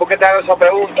sabes por qué te hago esa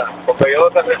pregunta? Porque yo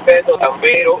te respeto, te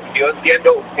admiro, yo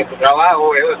entiendo que tu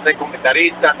trabajo es ser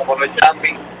comentarista, como lo es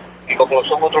Chamby, y como lo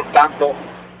son otros tantos,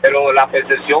 pero la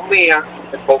percepción mía,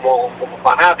 como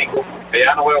fanático, que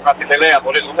ya no veo casi pelea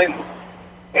por eso mismo,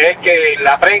 es que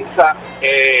la prensa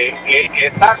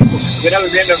está como si estuviera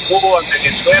viviendo en Cuba, en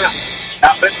Venezuela,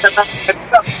 la prensa está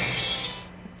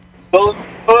todo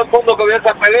el mundo que ve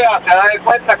esa pelea se da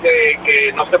cuenta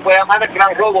que no se puede llamar el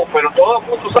gran robo, pero todo el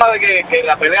mundo sabe que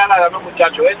la pelea la ganó el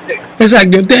muchacho este.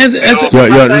 Exacto.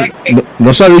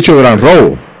 No se ha dicho gran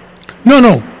robo.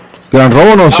 No. Gran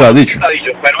robo no se ha dicho.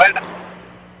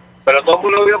 Pero todo el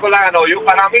mundo vio que la ganó.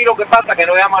 Para mí lo que pasa es que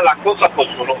no llaman las cosas por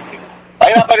su nombre.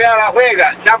 Hay la pelea de Las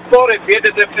Vegas, Sean Porter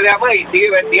pierde 3 peleas más y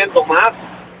sigue vendiendo más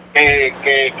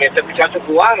que este muchacho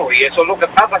cubano. Y eso es lo que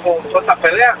pasa con todas estas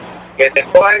peleas, que te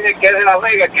cogen el que es de Las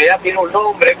Vegas, que ya tiene un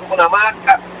nombre, es como una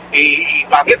marca. Y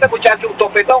para mí este muchacho es un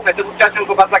topetón, este muchacho lo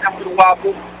que pasa es que es muy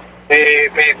guapo.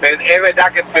 Es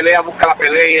verdad que pelea, busca la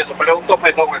pelea y eso, pero es un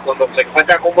topetón. Cuando se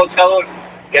encuentra con un boxeador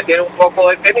que tiene un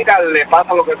poco de técnica, le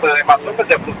pasa lo que le pasó, que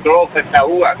se frustró, se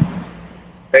jugar.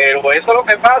 Pero eso es lo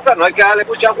que pasa, no hay que darle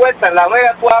mucha vuelta. En La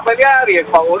Vega tú vas a pelear y el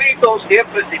favorito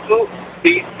siempre, si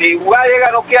Uruguay llega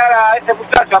a noquear a este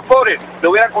muchacho, a Porter, le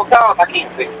hubiera contado hasta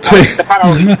 15. Sí.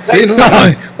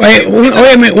 Oye,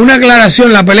 una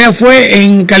aclaración, la pelea fue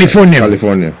en California.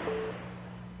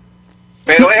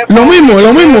 Pero es lo mismo,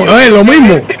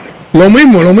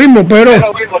 pero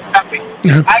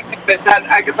hay que empezar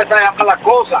a llamar las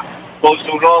cosas por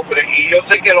su nombre, y yo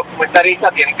sé que los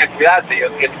comentaristas tienen que cuidarse,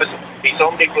 si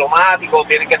son diplomáticos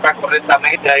tienen que estar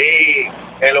correctamente ahí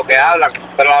en lo que hablan,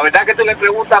 pero la verdad que tú le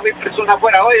preguntas a 1000 personas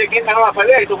afuera, oye, ¿quién ganó la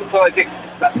pelea? Y tú puedes decir,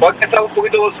 porque está un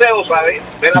poquito de boxeo, ¿sabes?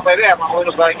 De la pelea, más o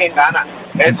menos sabe quién gana.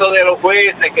 Eso de los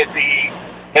jueces, que si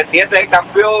este es el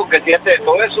campeón, que si este,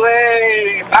 todo eso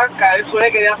es banca, eso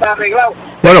es que ya está arreglado.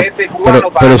 Bueno,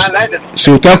 pero si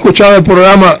usted ha escuchado el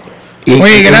programa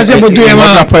oye, gracias por tu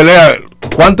llamada. Peleas,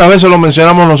 ¿cuántas veces lo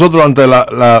mencionamos nosotros ante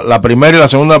la primera y la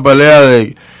segunda pelea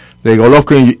de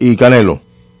Golovkin y Canelo?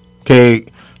 Que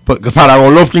para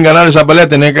Golovkin ganar esa pelea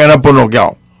tenía que ganar por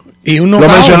noqueado. Lo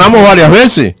mencionamos varias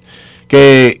veces,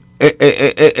 que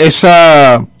ese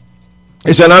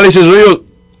análisis suyo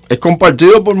es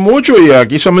compartido por muchos, y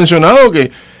aquí se ha mencionado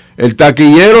que el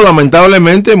taquillero,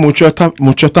 lamentablemente, muchas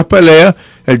de estas peleas,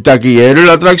 el taquillero y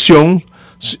la atracción,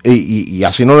 y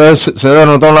así no se debe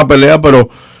notar una pelea, pero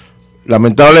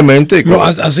lamentablemente,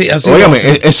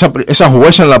 óigame, esa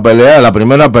jueza en la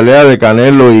primera pelea de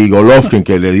Canelo y Golovkin,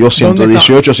 que le dio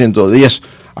 118-110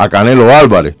 a Canelo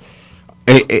Álvarez,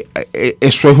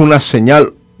 eso es una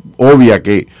señal obvia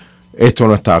que esto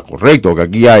no está correcto, que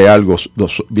aquí hay algo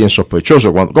bien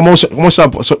sospechoso. ¿Cómo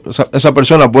esa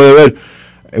persona puede ver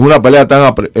en una pelea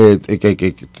tan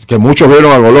que muchos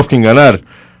vieron a Golovkin ganar,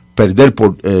 perder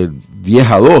por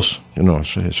 10-2? No,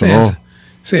 eso no.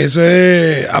 Sí, eso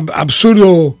es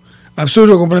absurdo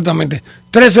completamente.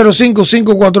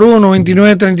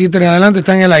 305-541-9933. Adelante,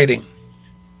 está en el aire.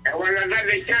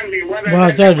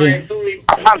 Buenas tardes, Chamby.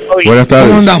 Buenas tardes.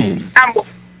 ¿Cómo andamos?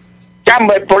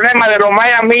 Chamby, el problema de los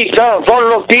Miami son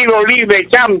los tiros libres,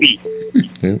 Chamby.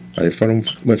 Ahí fueron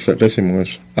pésimos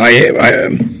eso.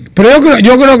 Pero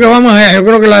yo creo que vamos allá. Yo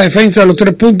creo que la defensa de los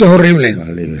 3 puntos es horrible.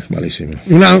 Malísimo.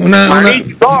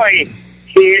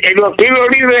 Y en los tiros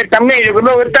libres también, yo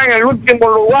creo que está en el último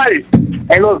lugar,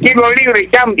 en los tiros libres,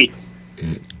 Chamby.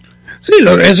 Sí,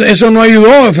 eso no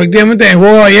ayudó, efectivamente, en el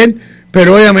juego de ayer,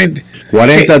 pero obviamente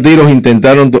 40 tiros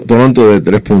intentaron Toronto de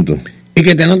 3 puntos. Y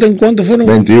que te anoten cuántos fueron.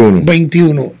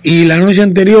 21. Y la noche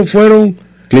anterior fueron...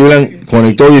 Cleveland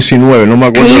conectó 19, no me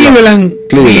acuerdo. Cleveland.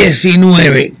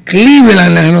 19.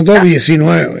 Cleveland les anotó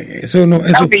 19. Eso no...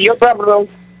 Eso...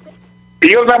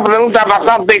 Y otra pregunta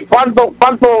bastante, ¿cuánto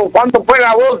fue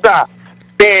la bolsa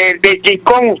de King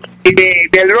Kong y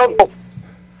del Loto?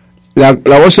 La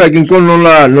bolsa de King Kong no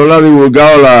la ha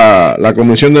divulgado la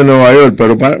Comisión de Nueva York,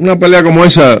 pero para una pelea como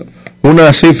esa,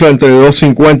 una cifra entre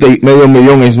 250 y medio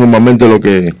millón es normalmente lo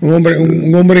que...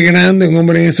 Un hombre grande, un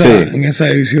hombre en esa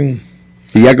división.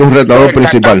 Y ya que es un retador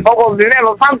principal. ¿Poco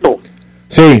dinero tanto?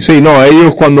 Sí, no,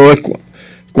 ellos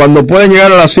cuando pueden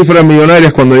llegar a las cifras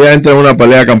millonarias, cuando ya entran en una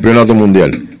pelea de campeonato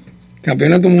mundial.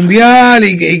 Campeonato mundial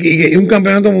y un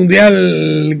campeonato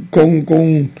mundial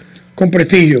con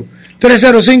prestigio.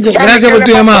 305, gracias por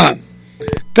tu llamada.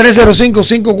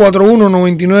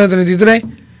 305-541-9933.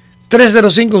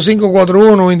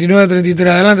 305-541-9933.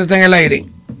 Adelante, está en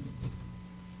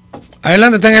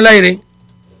el aire.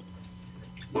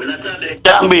 Buenas tardes,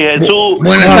 Chamby, Jesús.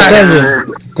 Buenas tardes.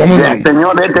 ¿Cómo no? El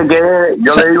señor que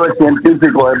yo le digo el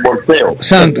científico del boxeo.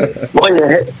 Santo.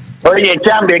 Oye,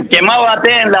 Chamby, el que más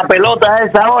bate en la pelota a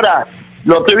esa hora,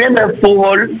 lo estoy viendo en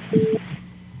Pujol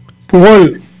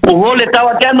está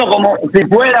bateando como si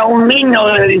fuera un niño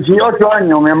de 18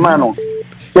 años, mi hermano.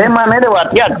 ¿Qué manera de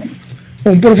batear?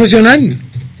 Un profesional.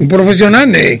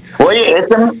 Oye,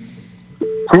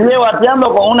 sigue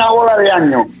bateando con una bola de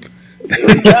años.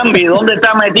 Chamby, ¿dónde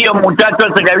está metido el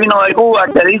muchacho ese que vino de Cuba,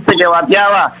 que dice que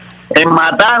bateaba en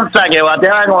Matanza, que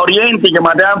bateaba en Oriente y que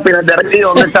bateaba en Pinar del Río?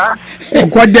 ¿Dónde está?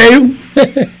 ¿Cuál de ellos?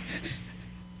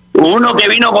 Uno que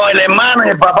vino con el hermano y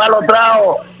el papá lo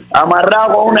trajo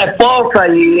amarrado con una esposa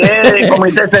y es el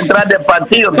comité central del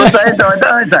partido. ¿Tú sabes esto?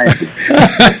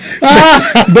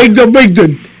 Víctor.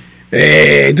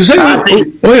 ¿Tú sabes?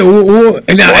 Sí. Oye,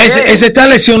 ese está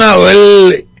lesionado.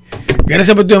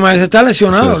 Gracias por tu llamada. Ese está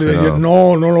lesionado. Sí,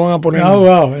 no lo van a poner.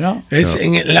 No.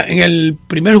 En el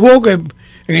primer juego, en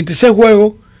el tercer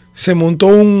juego, se montó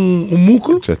un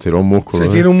músculo. Se estiró un músculo.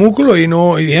 Y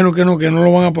dijeron que no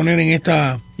lo van a poner en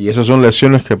esta. Y esas son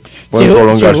lesiones que pueden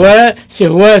prolongarse. Si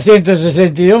juega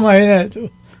 162, imagínate tú.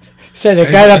 Se le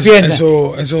cae la pierna.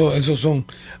 Eso son.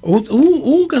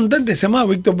 Un cantante se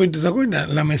llamaba Víctor, ¿te acuerdas?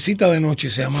 La mesita de noche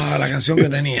se llamaba la canción que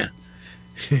tenía.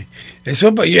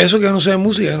 Eso que yo no sé de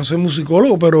música, no soy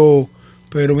musicólogo, pero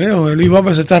mira, Luis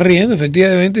Vázquez se está riendo,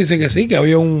 efectivamente dice que sí, que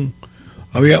había un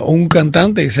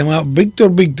cantante que se llama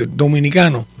Víctor,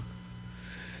 dominicano.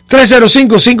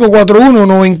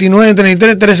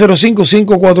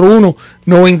 305-541-9933,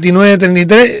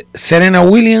 305-541-9933, Serena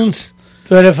Williams.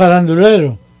 ¿Tú eres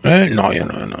farandulero? No.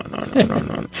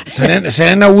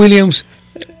 Serena Williams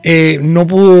no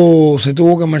pudo, se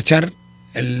tuvo que marchar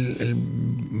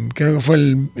creo que fue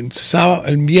el sábado,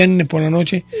 el viernes por la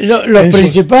noche. Los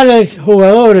principales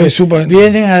jugadores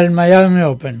vienen al Miami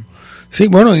Open. Sí,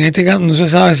 bueno, en este caso no se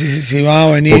sabe si va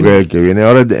a venir. Porque el que viene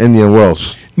ahora es de Indian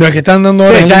Wells. No, el que están dando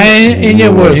ahora está en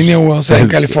Indian Wells. Indian Wells, en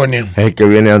California. Es el que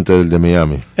viene antes del de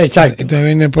Miami. Exacto. Entonces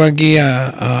viene después aquí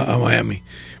a Miami.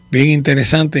 Bien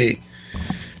interesante.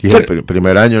 Y es el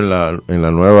primer año en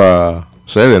la nueva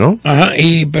sede, ¿no? Ajá,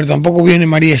 pero tampoco viene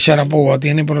María Sharapova,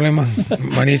 tiene problemas.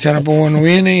 María Sharapova no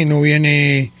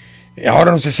viene.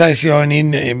 Ahora no se sabe si va a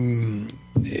venir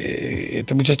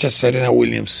esta muchacha Serena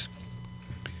Williams.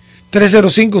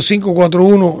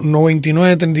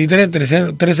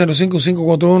 305-541-9933,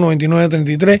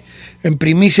 305-541-9933. En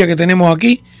primicia que tenemos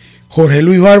aquí, Jorge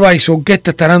Luis Barba y su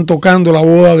orquesta estarán tocando la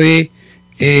boda de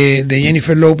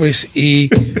Jennifer López y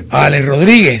Alex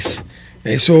Rodríguez.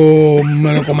 Eso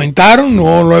me lo comentaron,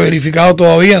 no lo he verificado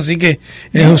todavía, así que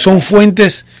son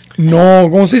fuentes, no,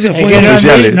 ¿cómo se dice? Fuentes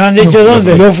oficiales. No han dicho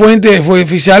dónde. No fuentes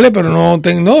oficiales, pero no,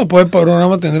 después del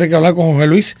programa tendré que hablar con Jorge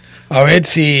Luis, a ver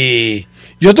si...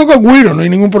 Yo toco el güiro, no hay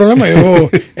ningún problema, yo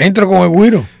entro con el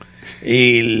güiro.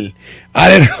 Y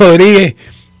Alex Rodríguez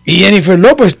y Jennifer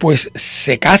López, pues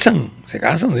se casan,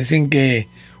 dicen que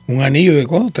un anillo de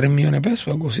 ¿cuánto? 3 millones de pesos,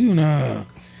 algo así,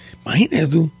 imagínate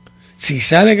tú, si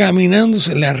sale caminando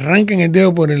se le arrancan el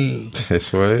dedo por el...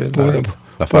 Eso es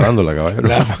la farándula, caballero.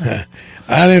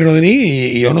 Alex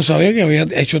Rodríguez, y yo no sabía que había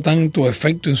hecho tanto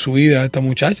efecto en su vida esta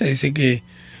muchacha, dice que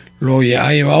lo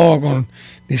ha llevado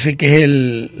dice que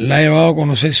la ha llevado a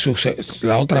conocer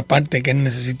la otra parte que él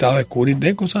necesitaba descubrir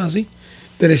de cosas así.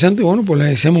 Interesante, bueno, pues le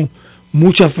deseamos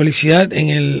mucha felicidad en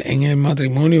el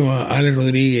matrimonio a Alex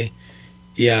Rodríguez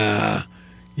y a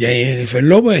Jennifer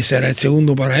López. Será el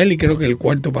segundo para él y creo que el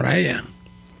cuarto para ella.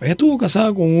 Ella estuvo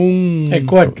casada con el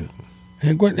cuarto.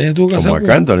 Ella estuvo casada con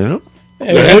Marc Anthony, ¿no?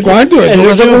 El cuarto, estuvo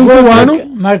casado con un cubano.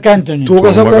 Marc Anthony. Estuvo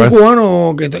casado con un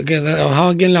cubano que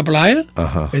trabajaba aquí en la playa.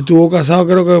 Ajá. Estuvo casado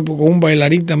creo que con un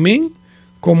bailarín también,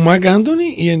 con Marc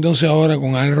Anthony, y entonces ahora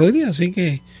con Alex Rodríguez. Así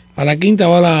que a la quinta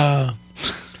va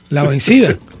la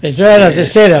vencida. Eso es la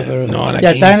tercera, pero no,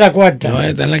 ya está en la cuarta. No,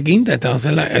 está en la quinta. Esto va a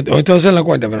ser la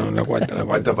cuarta, pero la cuarta. La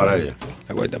cuarta para ella.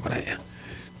 La cuarta para ella.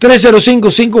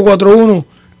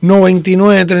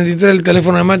 305-541-9933, el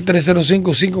teléfono de Mar,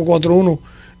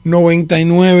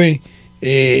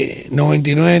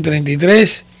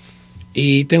 305-541-9933.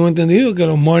 Y tengo entendido que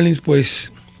los Marlins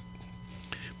pues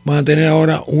van a tener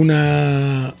ahora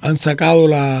han sacado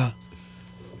la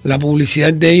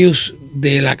publicidad de ellos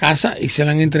de la casa y se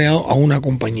la han entregado a una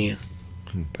compañía.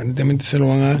 Aparentemente se lo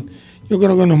van a dar. Yo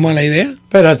creo que no es mala idea.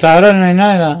 Pero hasta ahora no hay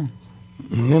nada.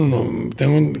 No,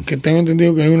 tengo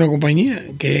entendido que hay una compañía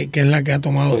que es la que ha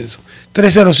tomado eso.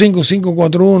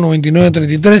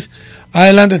 305-541-9933.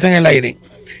 Adelante, está en el aire.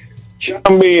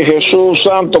 Chamby, Jesús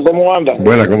Santo, ¿cómo anda?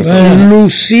 Buena, ¿cómo estás?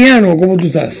 Luciano, ¿cómo tú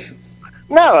estás?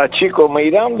 Nada, chicos,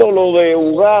 mirando lo de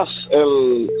Ugaz,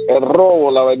 el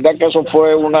robo, la verdad que eso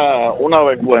fue una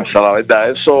vergüenza, la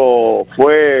verdad. Eso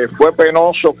fue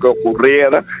penoso que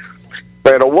ocurriera.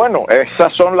 Pero bueno,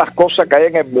 esas son las cosas que hay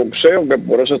en el boxeo, que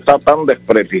por eso está tan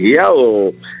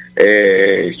desprestigiado.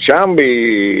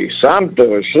 Chamby, Santos,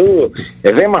 Jesús,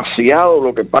 es demasiado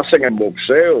lo que pasa en el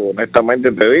boxeo,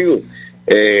 honestamente te digo.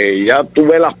 Ya tú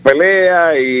ves las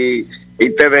peleas y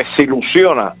te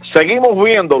desilusiona. Seguimos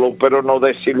viéndolo, pero nos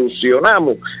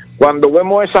desilusionamos cuando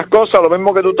vemos esas cosas. Lo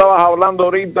mismo que tú estabas hablando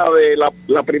ahorita de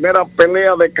la primera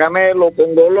pelea de Canelo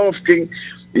con Golovkin,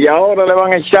 y ahora le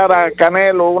van a echar a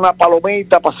Canelo una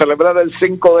palomita para celebrar el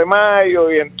 5 de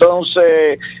mayo, y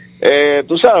entonces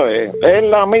tú sabes, es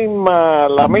la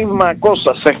misma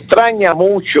cosa. Se extraña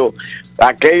mucho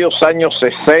aquellos años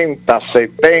 60,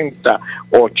 70,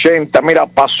 80. Mira,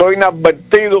 pasó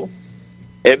inadvertido.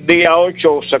 El día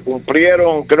 8 se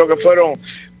cumplieron, creo que fueron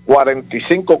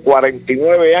 45,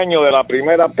 49 años de la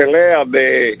primera pelea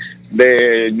de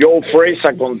Joe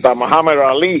Frazier contra Muhammad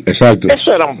Ali. Exacto.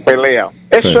 Eso eran peleas.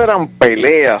 Eso eran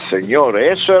peleas,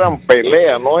 señores. Eso eran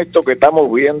peleas, no esto que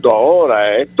estamos viendo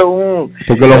ahora. Esto es un...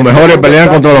 Porque los mejores pelean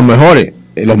contra los mejores.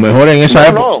 Los mejores en esa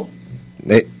época.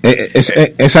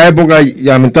 Esa época,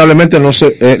 lamentablemente, no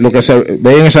se, lo que se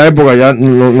ve en esa época ya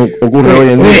no ocurre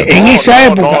hoy en día. En esa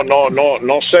época.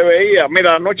 No se veía.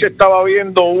 Mira, anoche estaba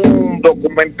viendo un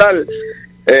documental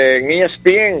en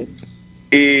ESPN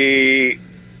y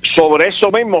sobre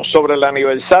eso mismo, sobre el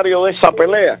aniversario de esa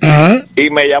pelea.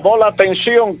 Y me llamó la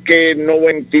atención que el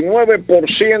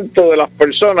 99% de las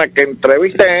personas que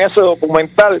entrevistan en ese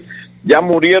documental ya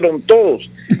murieron todos.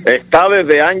 Está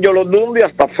desde Angelo Dundi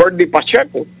hasta Ferdy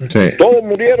Pacheco. Sí. Todos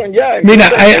murieron ya.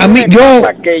 Mira, a mí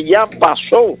que ya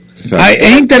pasó.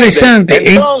 Es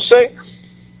interesante.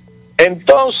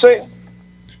 Entonces,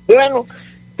 bueno,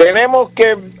 tenemos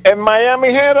que en Miami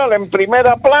Herald, en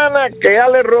primera plana, que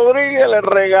Ale Rodríguez le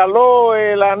regaló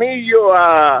el anillo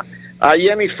a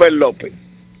Jennifer López.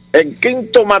 El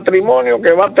quinto matrimonio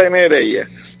que va a tener ella.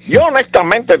 Yo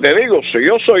honestamente te digo, si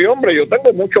yo soy hombre, yo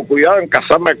tengo mucho cuidado en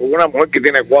casarme con una mujer que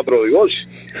tiene 4 divorcios.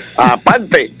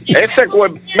 Aparte, ese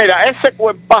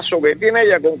cuerpazo que tiene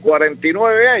ella con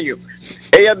 49 años,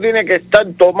 ella tiene que estar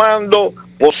tomando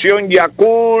poción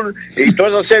Yakult y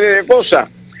toda esa serie de cosas,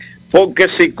 porque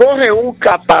si coge un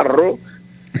catarro,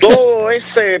 todo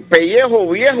ese pellejo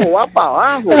viejo va para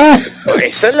abajo.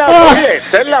 Esa es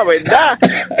la verdad.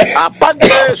 Aparte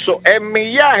de eso, el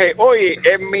millaje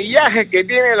que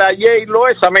tiene la J-Lo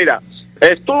esa, mira,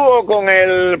 estuvo con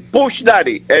el Push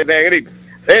Daddy, el negrito,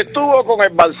 estuvo con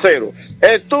el balsero,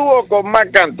 estuvo con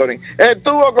Marc Anthony,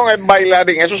 estuvo con el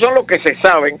bailarín. Esos son los que se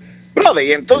saben, brother.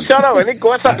 Y entonces ahora venir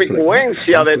con esa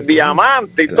picuencia del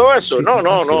diamante y todo eso. No,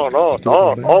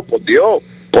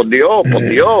 por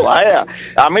Dios, vaya.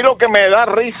 A mí lo que me da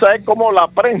risa es como la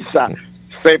prensa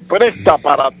se presta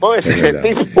para todo ese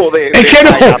tipo de... Es que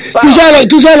no,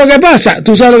 tú sabes lo que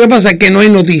pasa, que no hay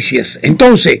noticias.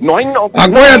 Entonces,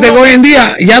 acuérdate que hoy en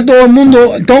día ya todo el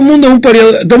mundo es todo el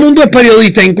mundo es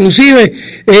periodista, inclusive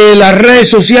las redes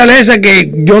sociales esas que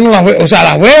yo no las veo, o sea,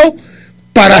 las veo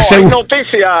para hacer... Hay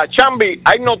noticias, Chamby,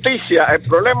 hay noticias. El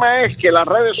problema es que las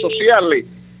redes sociales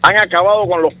han acabado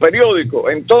con los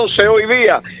periódicos. Entonces hoy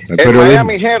día el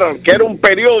Miami Herald, que era un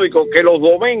periódico que los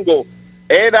domingos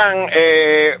eran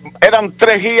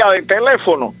 3 guías de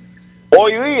teléfono,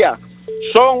 hoy día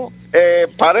son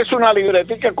parece una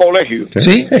libretica de colegio.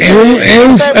 Sí, es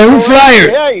un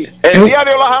flyer. El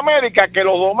diario Las Américas, que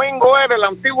los domingos era el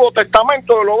Antiguo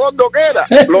Testamento de lo gordo que era,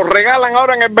 lo regalan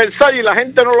ahora en el Versalles y la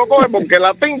gente no lo coge porque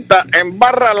la tinta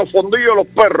embarra los fondillos de los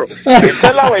perros. Esa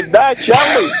es la verdad,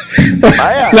 Charlie.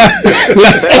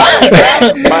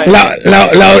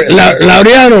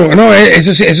 Laureano, no,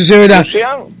 eso sí es verdad.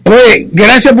 Oye,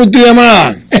 gracias por tu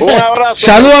llamada. Un abrazo.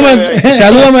 Salúdame,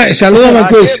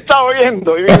 Chris. Está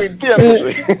oyendo y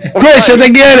Chris, se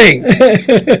te quieren.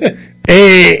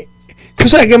 Tú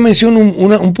sabes que menciono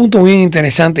un punto bien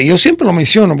interesante. Yo siempre lo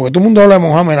menciono porque todo el mundo habla de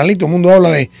Muhammad Ali, todo el mundo habla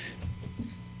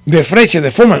de Frazier,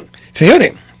 de Foreman.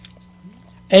 Señores,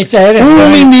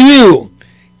 un individuo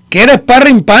que era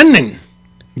sparring partner,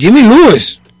 Jimmy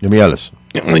Ellis.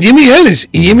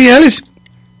 Y Jimmy Ellis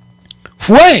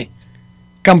fue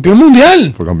campeón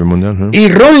mundial. Y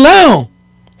Ron Lao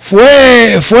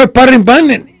fue sparring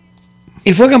partner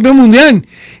y fue campeón mundial.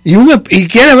 Y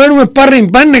quiere ver un sparring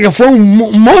partner que fue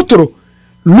un monstruo.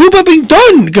 Lupe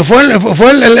Pintón, que fue el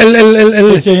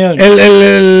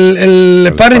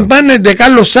sparring partner de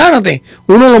Carlos Zárate,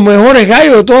 uno de los mejores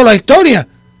gallos de toda la historia.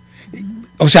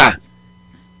 O sea,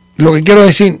 lo que quiero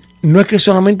decir, no es que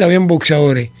solamente habían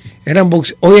boxeadores, eran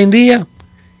hoy en día,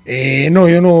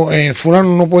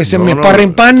 fulano no puede ser mi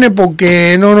sparring partner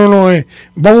porque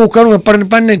vamos a buscar un sparring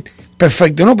partner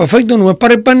perfecto, no un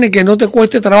sparring partner que no te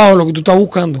cueste trabajo lo que tú estás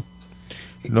buscando.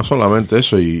 Y no solamente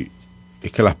eso, y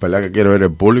es que las peleas que quiere ver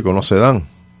el público no se dan.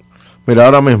 Mira,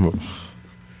 ahora mismo,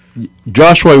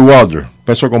 Joshua y Wilder,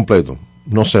 peso completo,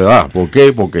 no se da. ¿Por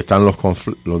qué? Porque están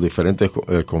los diferentes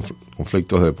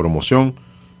conflictos de promoción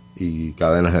y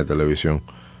cadenas de televisión.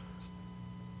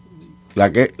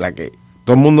 La que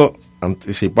todo el mundo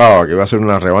anticipaba que iba a ser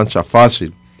una revancha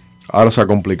fácil, ahora se ha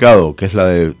complicado, que es la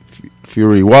de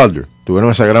Fury y Wilder.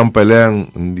 Tuvieron esa gran pelea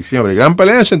en diciembre. Gran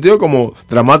pelea en el sentido como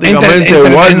dramáticamente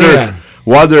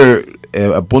Wilder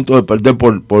a punto de perder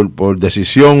por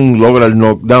decisión, logra el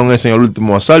knockdown ese en el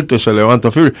último asalto y se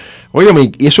levanta Fury.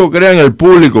 Oye, y eso crea en el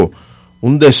público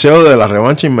un deseo de la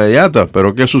revancha inmediata,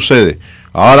 pero ¿qué sucede?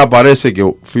 Ahora parece que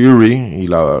Fury y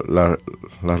la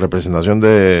representación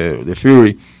de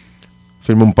Fury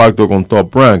firma un pacto con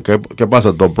Top Rank. ¿Qué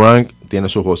pasa? Top Rank tiene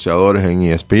sus boxeadores en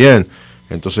ESPN,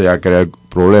 entonces ya crea el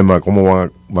problema cómo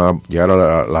van a llegar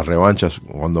a las revanchas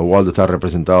cuando Wilder está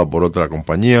representado por otra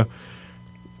compañía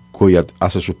cuya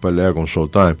hace sus peleas con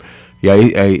Showtime, y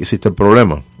ahí existe el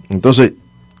problema. Entonces,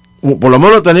 por lo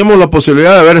menos teníamos la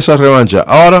posibilidad de ver esa revancha,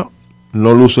 ahora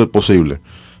no luce posible.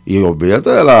 Y olvídate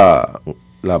de la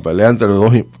pelea entre los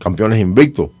dos campeones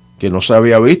invictos, que no se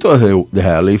había visto desde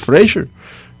Ali Frazier.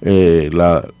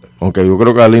 Aunque yo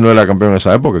creo que Ali no era campeón en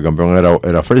esa época, el campeón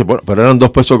era Frazier, pero eran 2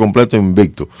 pesos completos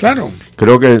invictos. Claro.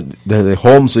 Creo que desde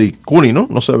Holmes y Cooney, ¿no?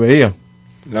 No se veía.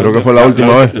 Creo que fue la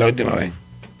última vez. La última vez.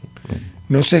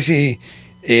 No sé si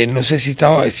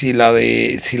la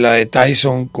de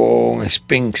Tyson con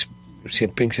Spinks, si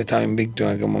Spinks estaba invicto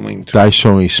en aquel momento.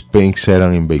 Tyson y Spinks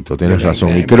eran invictos, tienes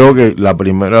razón. Y creo que la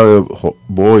primera de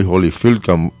Boy Holyfield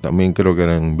también creo que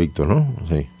eran invictos, ¿no?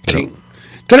 Sí.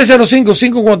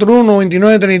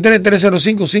 305-541-2933,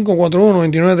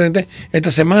 305-541-2933.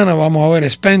 Esta semana vamos a ver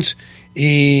Spence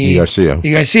y García.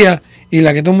 Y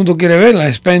la que todo el mundo quiere ver, la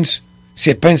de Spence,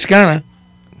 si Spence gana,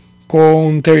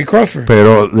 con Terry Crawford.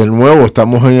 Pero de nuevo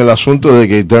estamos en el asunto de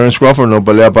que Terence Crawford no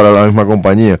pelea para la misma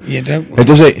compañía.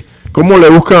 Entonces, ¿cómo le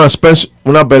buscan a Spence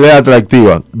una pelea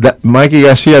atractiva? Mikey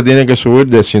García tiene que subir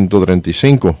de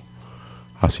 135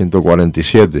 a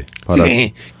 147.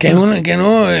 Sí, que no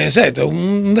es esto,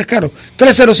 un descaro.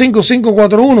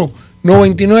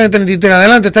 305-541-9933.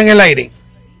 Adelante, está en el aire.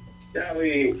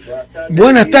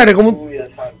 Buenas tardes, ¿cómo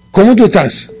tú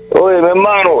estás? Oye, mi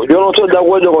hermano, yo no estoy de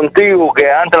acuerdo contigo que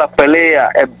antes las peleas,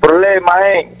 el problema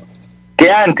es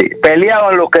que antes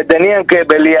peleaban los que tenían que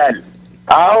pelear.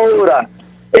 Ahora,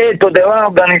 esto te van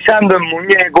organizando el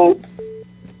muñeco,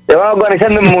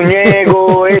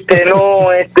 este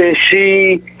no, este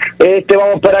sí, vamos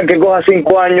a esperar que coja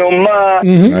 5 años más.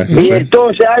 Y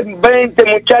entonces hay 20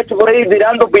 muchachos por ahí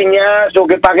tirando piñazos,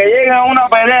 que para que lleguen a una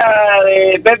pelea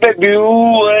de Pepe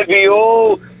Vivo,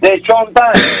 de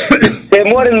Chonta, se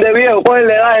mueren de viejo. ¿Cuál es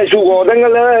la edad de Jesús? Cuando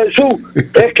tengan la edad de Jesús,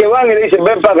 es que van y dicen,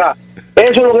 ven para acá.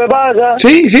 Eso es lo que pasa.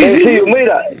 Sí.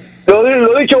 Mira,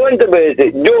 lo he dicho 20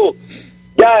 veces.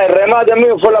 Ya el remate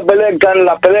mío fue la pelea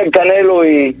del Canelo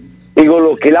y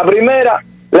Golovkin. La primera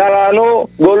la ganó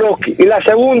Golovkin y la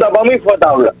segunda para mí fue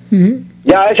tabla.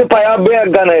 Ya eso es para allá ver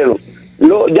al Canelo.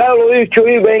 Ya lo he dicho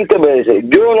 20 veces.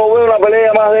 Yo no veo una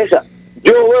pelea más de esa.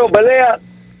 Yo veo peleas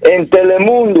en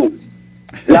Telemundo,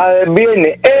 la del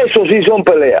viernes. Eso sí son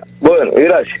peleas. Bueno, y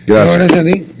gracias. Gracias a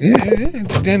ti.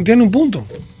 Tiene un punto.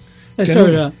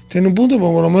 Tiene un punto,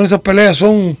 porque por lo menos esas peleas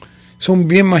son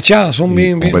bien machadas, son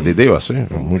bien competitivas, sí,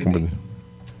 muy competitivas.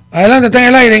 Adelante, está en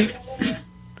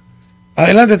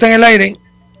el aire.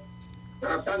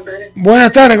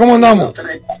 Buenas tardes, ¿cómo andamos?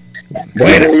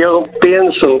 Bueno, yo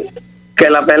pienso que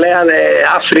la pelea de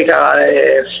África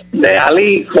de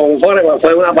Ali con Foreman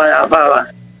fue una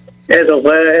payasada. Eso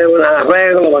fue un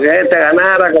arreglo para que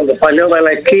ganara cuando salió de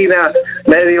la esquina,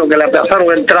 medio que le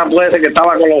pasaron el trapo ese que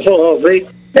estaba con los ojos así.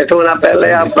 Esto es una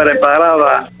pelea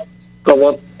preparada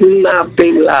como una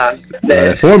pila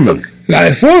de Foreman. La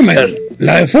de Foreman.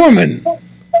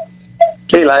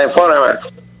 Sí, la de Foreman.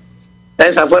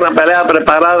 Esa fue una pelea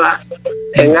preparada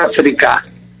en África.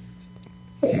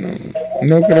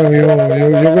 No creo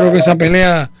yo creo que esa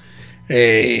pelea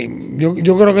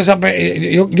yo creo que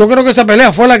esa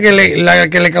pelea fue la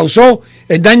que le causó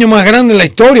el daño más grande en la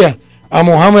historia a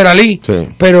Muhammad Ali. Sí.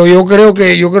 Pero yo creo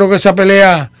que esa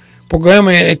pelea,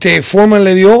 porque Foreman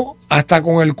le dio hasta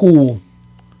con el cubo.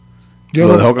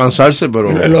 Lo dejó cansarse, pero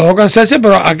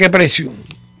 ¿a qué precio?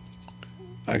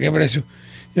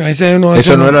 Ese no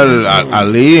era el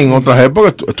Ali en otras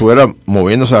épocas, estuviera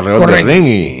moviéndose alrededor del ring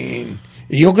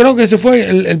y yo creo que ese fue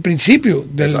el principio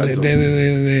de la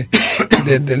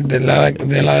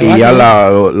y ya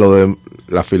lo de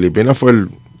las Filipinas fue el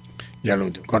ya lo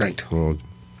último, correcto.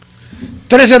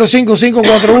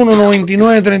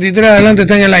 305-541-9933. Adelante,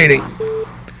 está en el aire.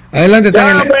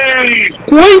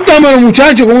 Cuéntamelo,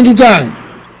 muchacho, ¿cómo tú estás?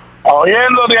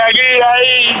 Oyéndote aquí,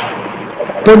 ahí.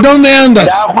 ¿Por dónde andas?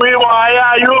 Ya fuimos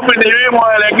allá a Yupi y vimos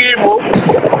el equipo.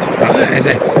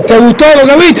 ¿Te gustó lo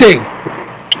que viste?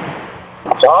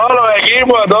 Todos los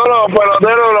equipos, todos los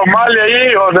peloteros de los Marlins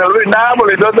allí, José Luis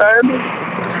Nápoles y toda esta gente.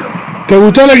 ¿Te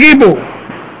gustó el equipo?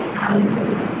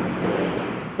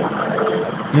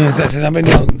 Se está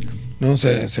perdiendo. No,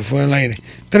 se fue al aire.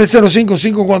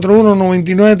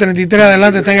 305-541-9933.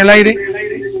 Adelante, está en el aire.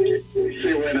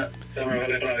 Sí, buena.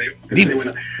 Sí,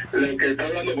 buena. Lo que está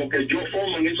hablando, porque Joe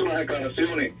Foreman hizo unas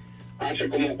declaraciones hace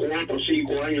como 4 o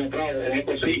 5 años atrás, o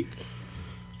algo así,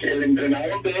 que el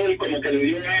entrenador de él como que le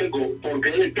dio algo, porque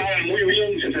él estaba muy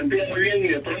bien, se sentía muy bien, y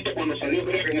de pronto cuando salió,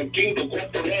 creo que en el quinto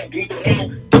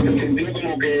round, se sintió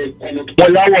como que, cuando tomó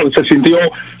el agua, se sintió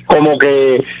como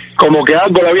que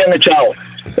algo le habían echado.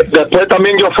 Después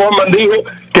también Joe Foreman dijo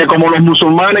que como los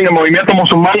musulmanes, el movimiento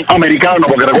musulmán americano,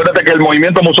 porque recuérdate que el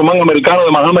movimiento musulmán americano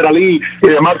de Muhammad Ali y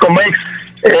de Malcolm X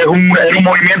era un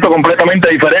movimiento completamente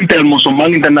diferente al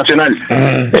musulmán internacional.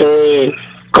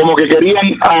 Como que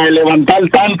querían levantar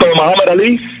tanto a Muhammad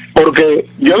Ali, porque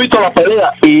yo he visto las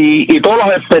peleas y todos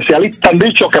los especialistas han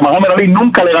dicho que Muhammad Ali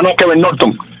nunca le ganó a Kevin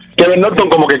Norton. Kevin Norton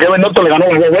le ganó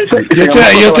 2 veces. Yo estoy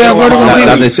de acuerdo contigo.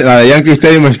 La de Yankee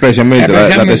Stadium especialmente,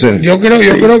 la tercera. Yo creo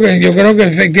que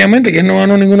efectivamente que él no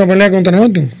ganó ninguna pelea contra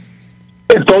Norton.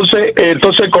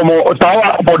 Entonces como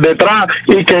estaba por detrás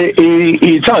y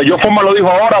 ¿sabes? Yo Forma lo dijo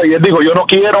ahora y él dijo, yo no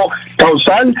quiero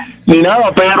causar ni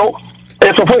nada, pero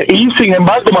eso fue. Y sin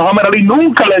embargo Muhammad Ali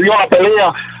nunca le dio la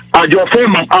pelea a Joe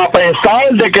Foreman, a pesar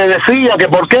de que decía que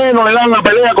por qué no le dan la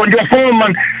pelea con Joe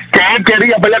Foreman, que él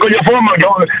quería pelear con Joe Foreman.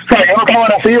 Yo no estaba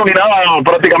nacido ni nada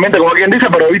prácticamente, como quien dice,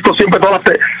 pero he visto siempre todas,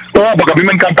 porque a mí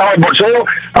me encantaba el boxeo,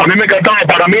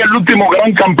 para mí el último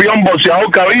gran campeón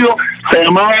boxeador que ha habido se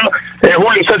llamaba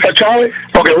Julio César Chávez,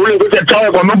 porque Julio César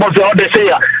Chávez, cuando un boxeador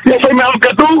decía, yo soy mejor que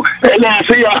tú, él le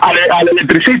decía al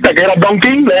electricista, que era Don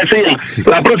King, le decía,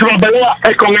 la próxima pelea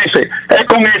es con ese,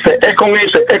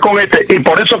 y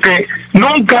por eso que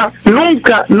nunca le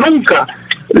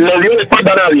dio la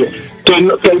espalda a nadie. Que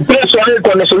el peso a él,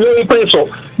 cuando subió de peso,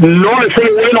 no le fue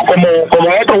bueno como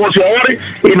a otros boxeadores,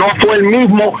 y no fue el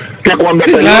mismo que cuando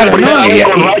peleó con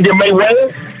Roger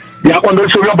Mayweather. Ya cuando él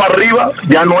subió para arriba,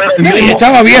 ya no era el mismo. Y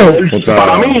estaba viejo.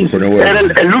 Para mí, era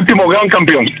el último gran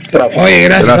campeón. Gracias. Oye,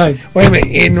 gracias.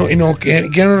 Oye, nos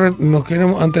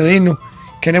queremos, antes de irnos,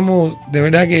 queremos de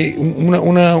verdad que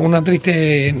una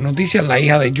triste noticia. La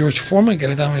hija de George Foreman, que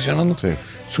le estaba mencionando,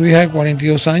 su hija de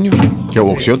 42 años. ¿Que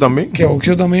boxeó también?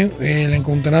 Le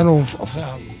encontraron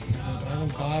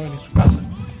cadáver en su casa.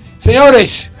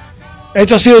 Señores,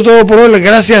 esto ha sido todo por hoy.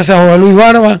 Gracias a José Luis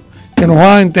Barba, que nos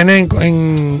va a tener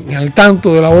al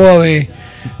tanto de la boda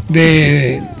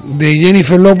de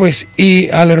Jennifer López y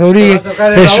Ale Rodríguez.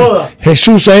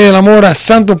 Jesús ahí de la Mora,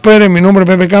 Santos Pérez, mi nombre es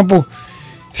Pepe Campos.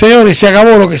 Señores, se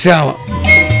acabó lo que se daba.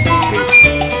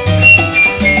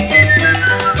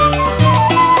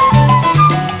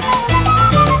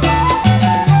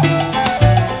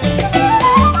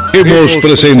 Hemos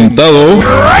presentado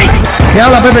Te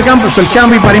habla Pepe Campos el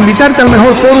Chamby para invitarte al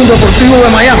mejor fórum deportivo de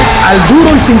Miami, al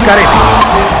Duro y Sin Careta.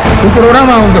 Un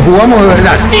programa donde jugamos de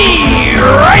verdad.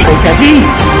 Porque aquí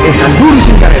es al Duro y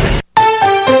Sin Careta.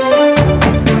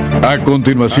 A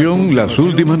continuación, las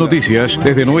últimas noticias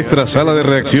desde nuestra sala de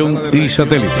reacción y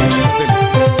satélites.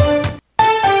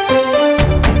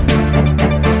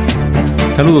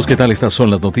 Saludos, ¿qué tal? Estas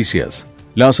son las noticias.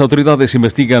 Las autoridades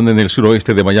investigan en el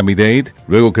suroeste de Miami-Dade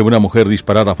luego que una mujer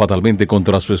disparara fatalmente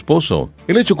contra su esposo.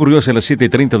 El hecho ocurrió hacia las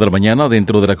 7:30 de la mañana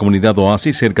dentro de la comunidad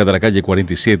Oasis, cerca de la calle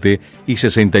 47 y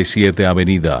 67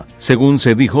 Avenida. Según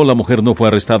se dijo, la mujer no fue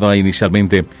arrestada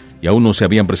inicialmente y aún no se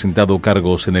habían presentado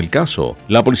cargos en el caso.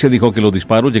 La policía dijo que los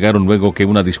disparos llegaron luego que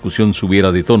una discusión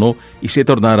subiera de tono y se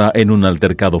tornara en un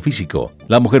altercado físico.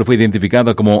 La mujer fue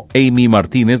identificada como Amy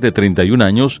Martínez, de 31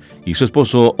 años, y su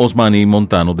esposo Osmani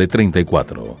Montano, de 34.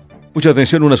 Mucha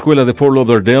atención, una escuela de Fort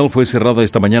Lauderdale fue cerrada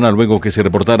esta mañana luego que se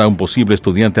reportara un posible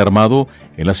estudiante armado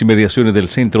en las inmediaciones del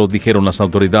centro, dijeron las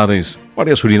autoridades.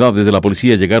 Varias unidades de la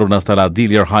policía llegaron hasta la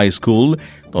Dillard High School,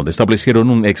 donde establecieron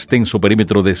un extenso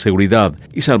perímetro de seguridad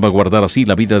y salvaguardar así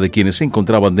la vida de quienes se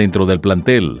encontraban dentro del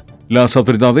plantel. Las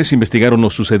autoridades investigaron lo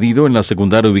sucedido en la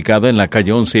secundaria ubicada en la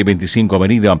calle 11 y 25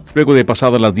 Avenida. Luego de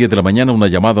pasadas las 10 de la mañana, una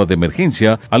llamada de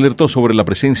emergencia alertó sobre la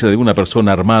presencia de una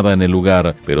persona armada en el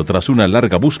lugar, pero tras una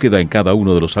larga búsqueda en cada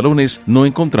uno de los salones, no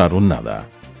encontraron nada.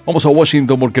 Vamos a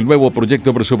Washington porque el nuevo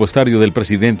proyecto presupuestario del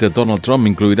presidente Donald Trump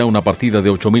incluirá una partida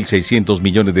de $8.600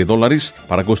 millones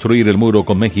para construir el muro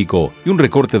con México y un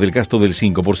recorte del gasto del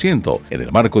 5%, en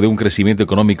el marco de un crecimiento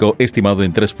económico estimado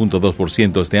en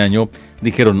 3.2% este año,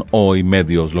 dijeron hoy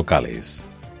medios locales.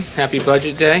 Happy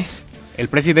Budget Day. El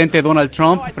presidente Donald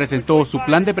Trump presentó su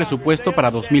plan de presupuesto para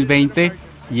 2020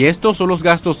 Y estos son los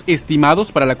gastos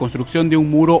estimados para la construcción de un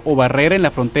muro o barrera en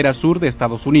la frontera sur de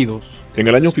Estados Unidos. En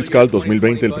el año fiscal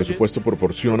 2020, el presupuesto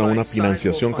proporciona una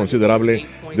financiación considerable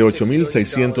de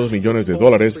 $8.600 millones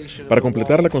para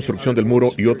completar la construcción del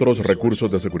muro y otros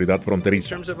recursos de seguridad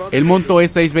fronteriza. El monto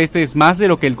es 6 veces más de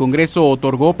lo que el Congreso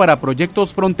otorgó para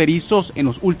proyectos fronterizos en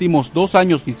los últimos 2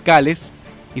 años fiscales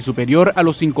y superior a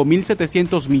los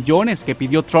 5.700 millones que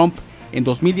pidió Trump en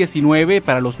 2019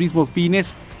 para los mismos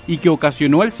fines y que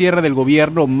ocasionó el cierre del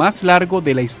gobierno más largo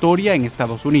de la historia en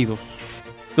Estados Unidos.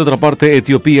 De otra parte,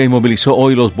 Etiopía inmovilizó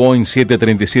hoy los Boeing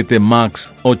 737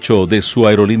 MAX 8 de su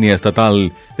aerolínea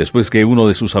estatal después que uno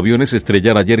de sus aviones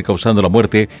estrellara ayer causando la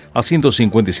muerte a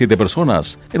 157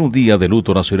 personas en un día de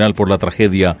luto nacional por la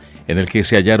tragedia en el que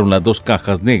se hallaron las 2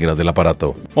 cajas negras del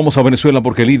aparato. Vamos a Venezuela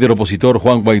porque el líder opositor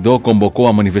Juan Guaidó convocó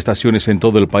a manifestaciones en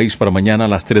todo el país para mañana a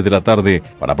las 3 de la tarde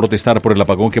para protestar por el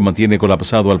apagón que mantiene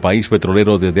colapsado al país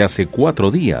petrolero desde hace 4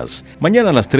 días. Mañana a las 3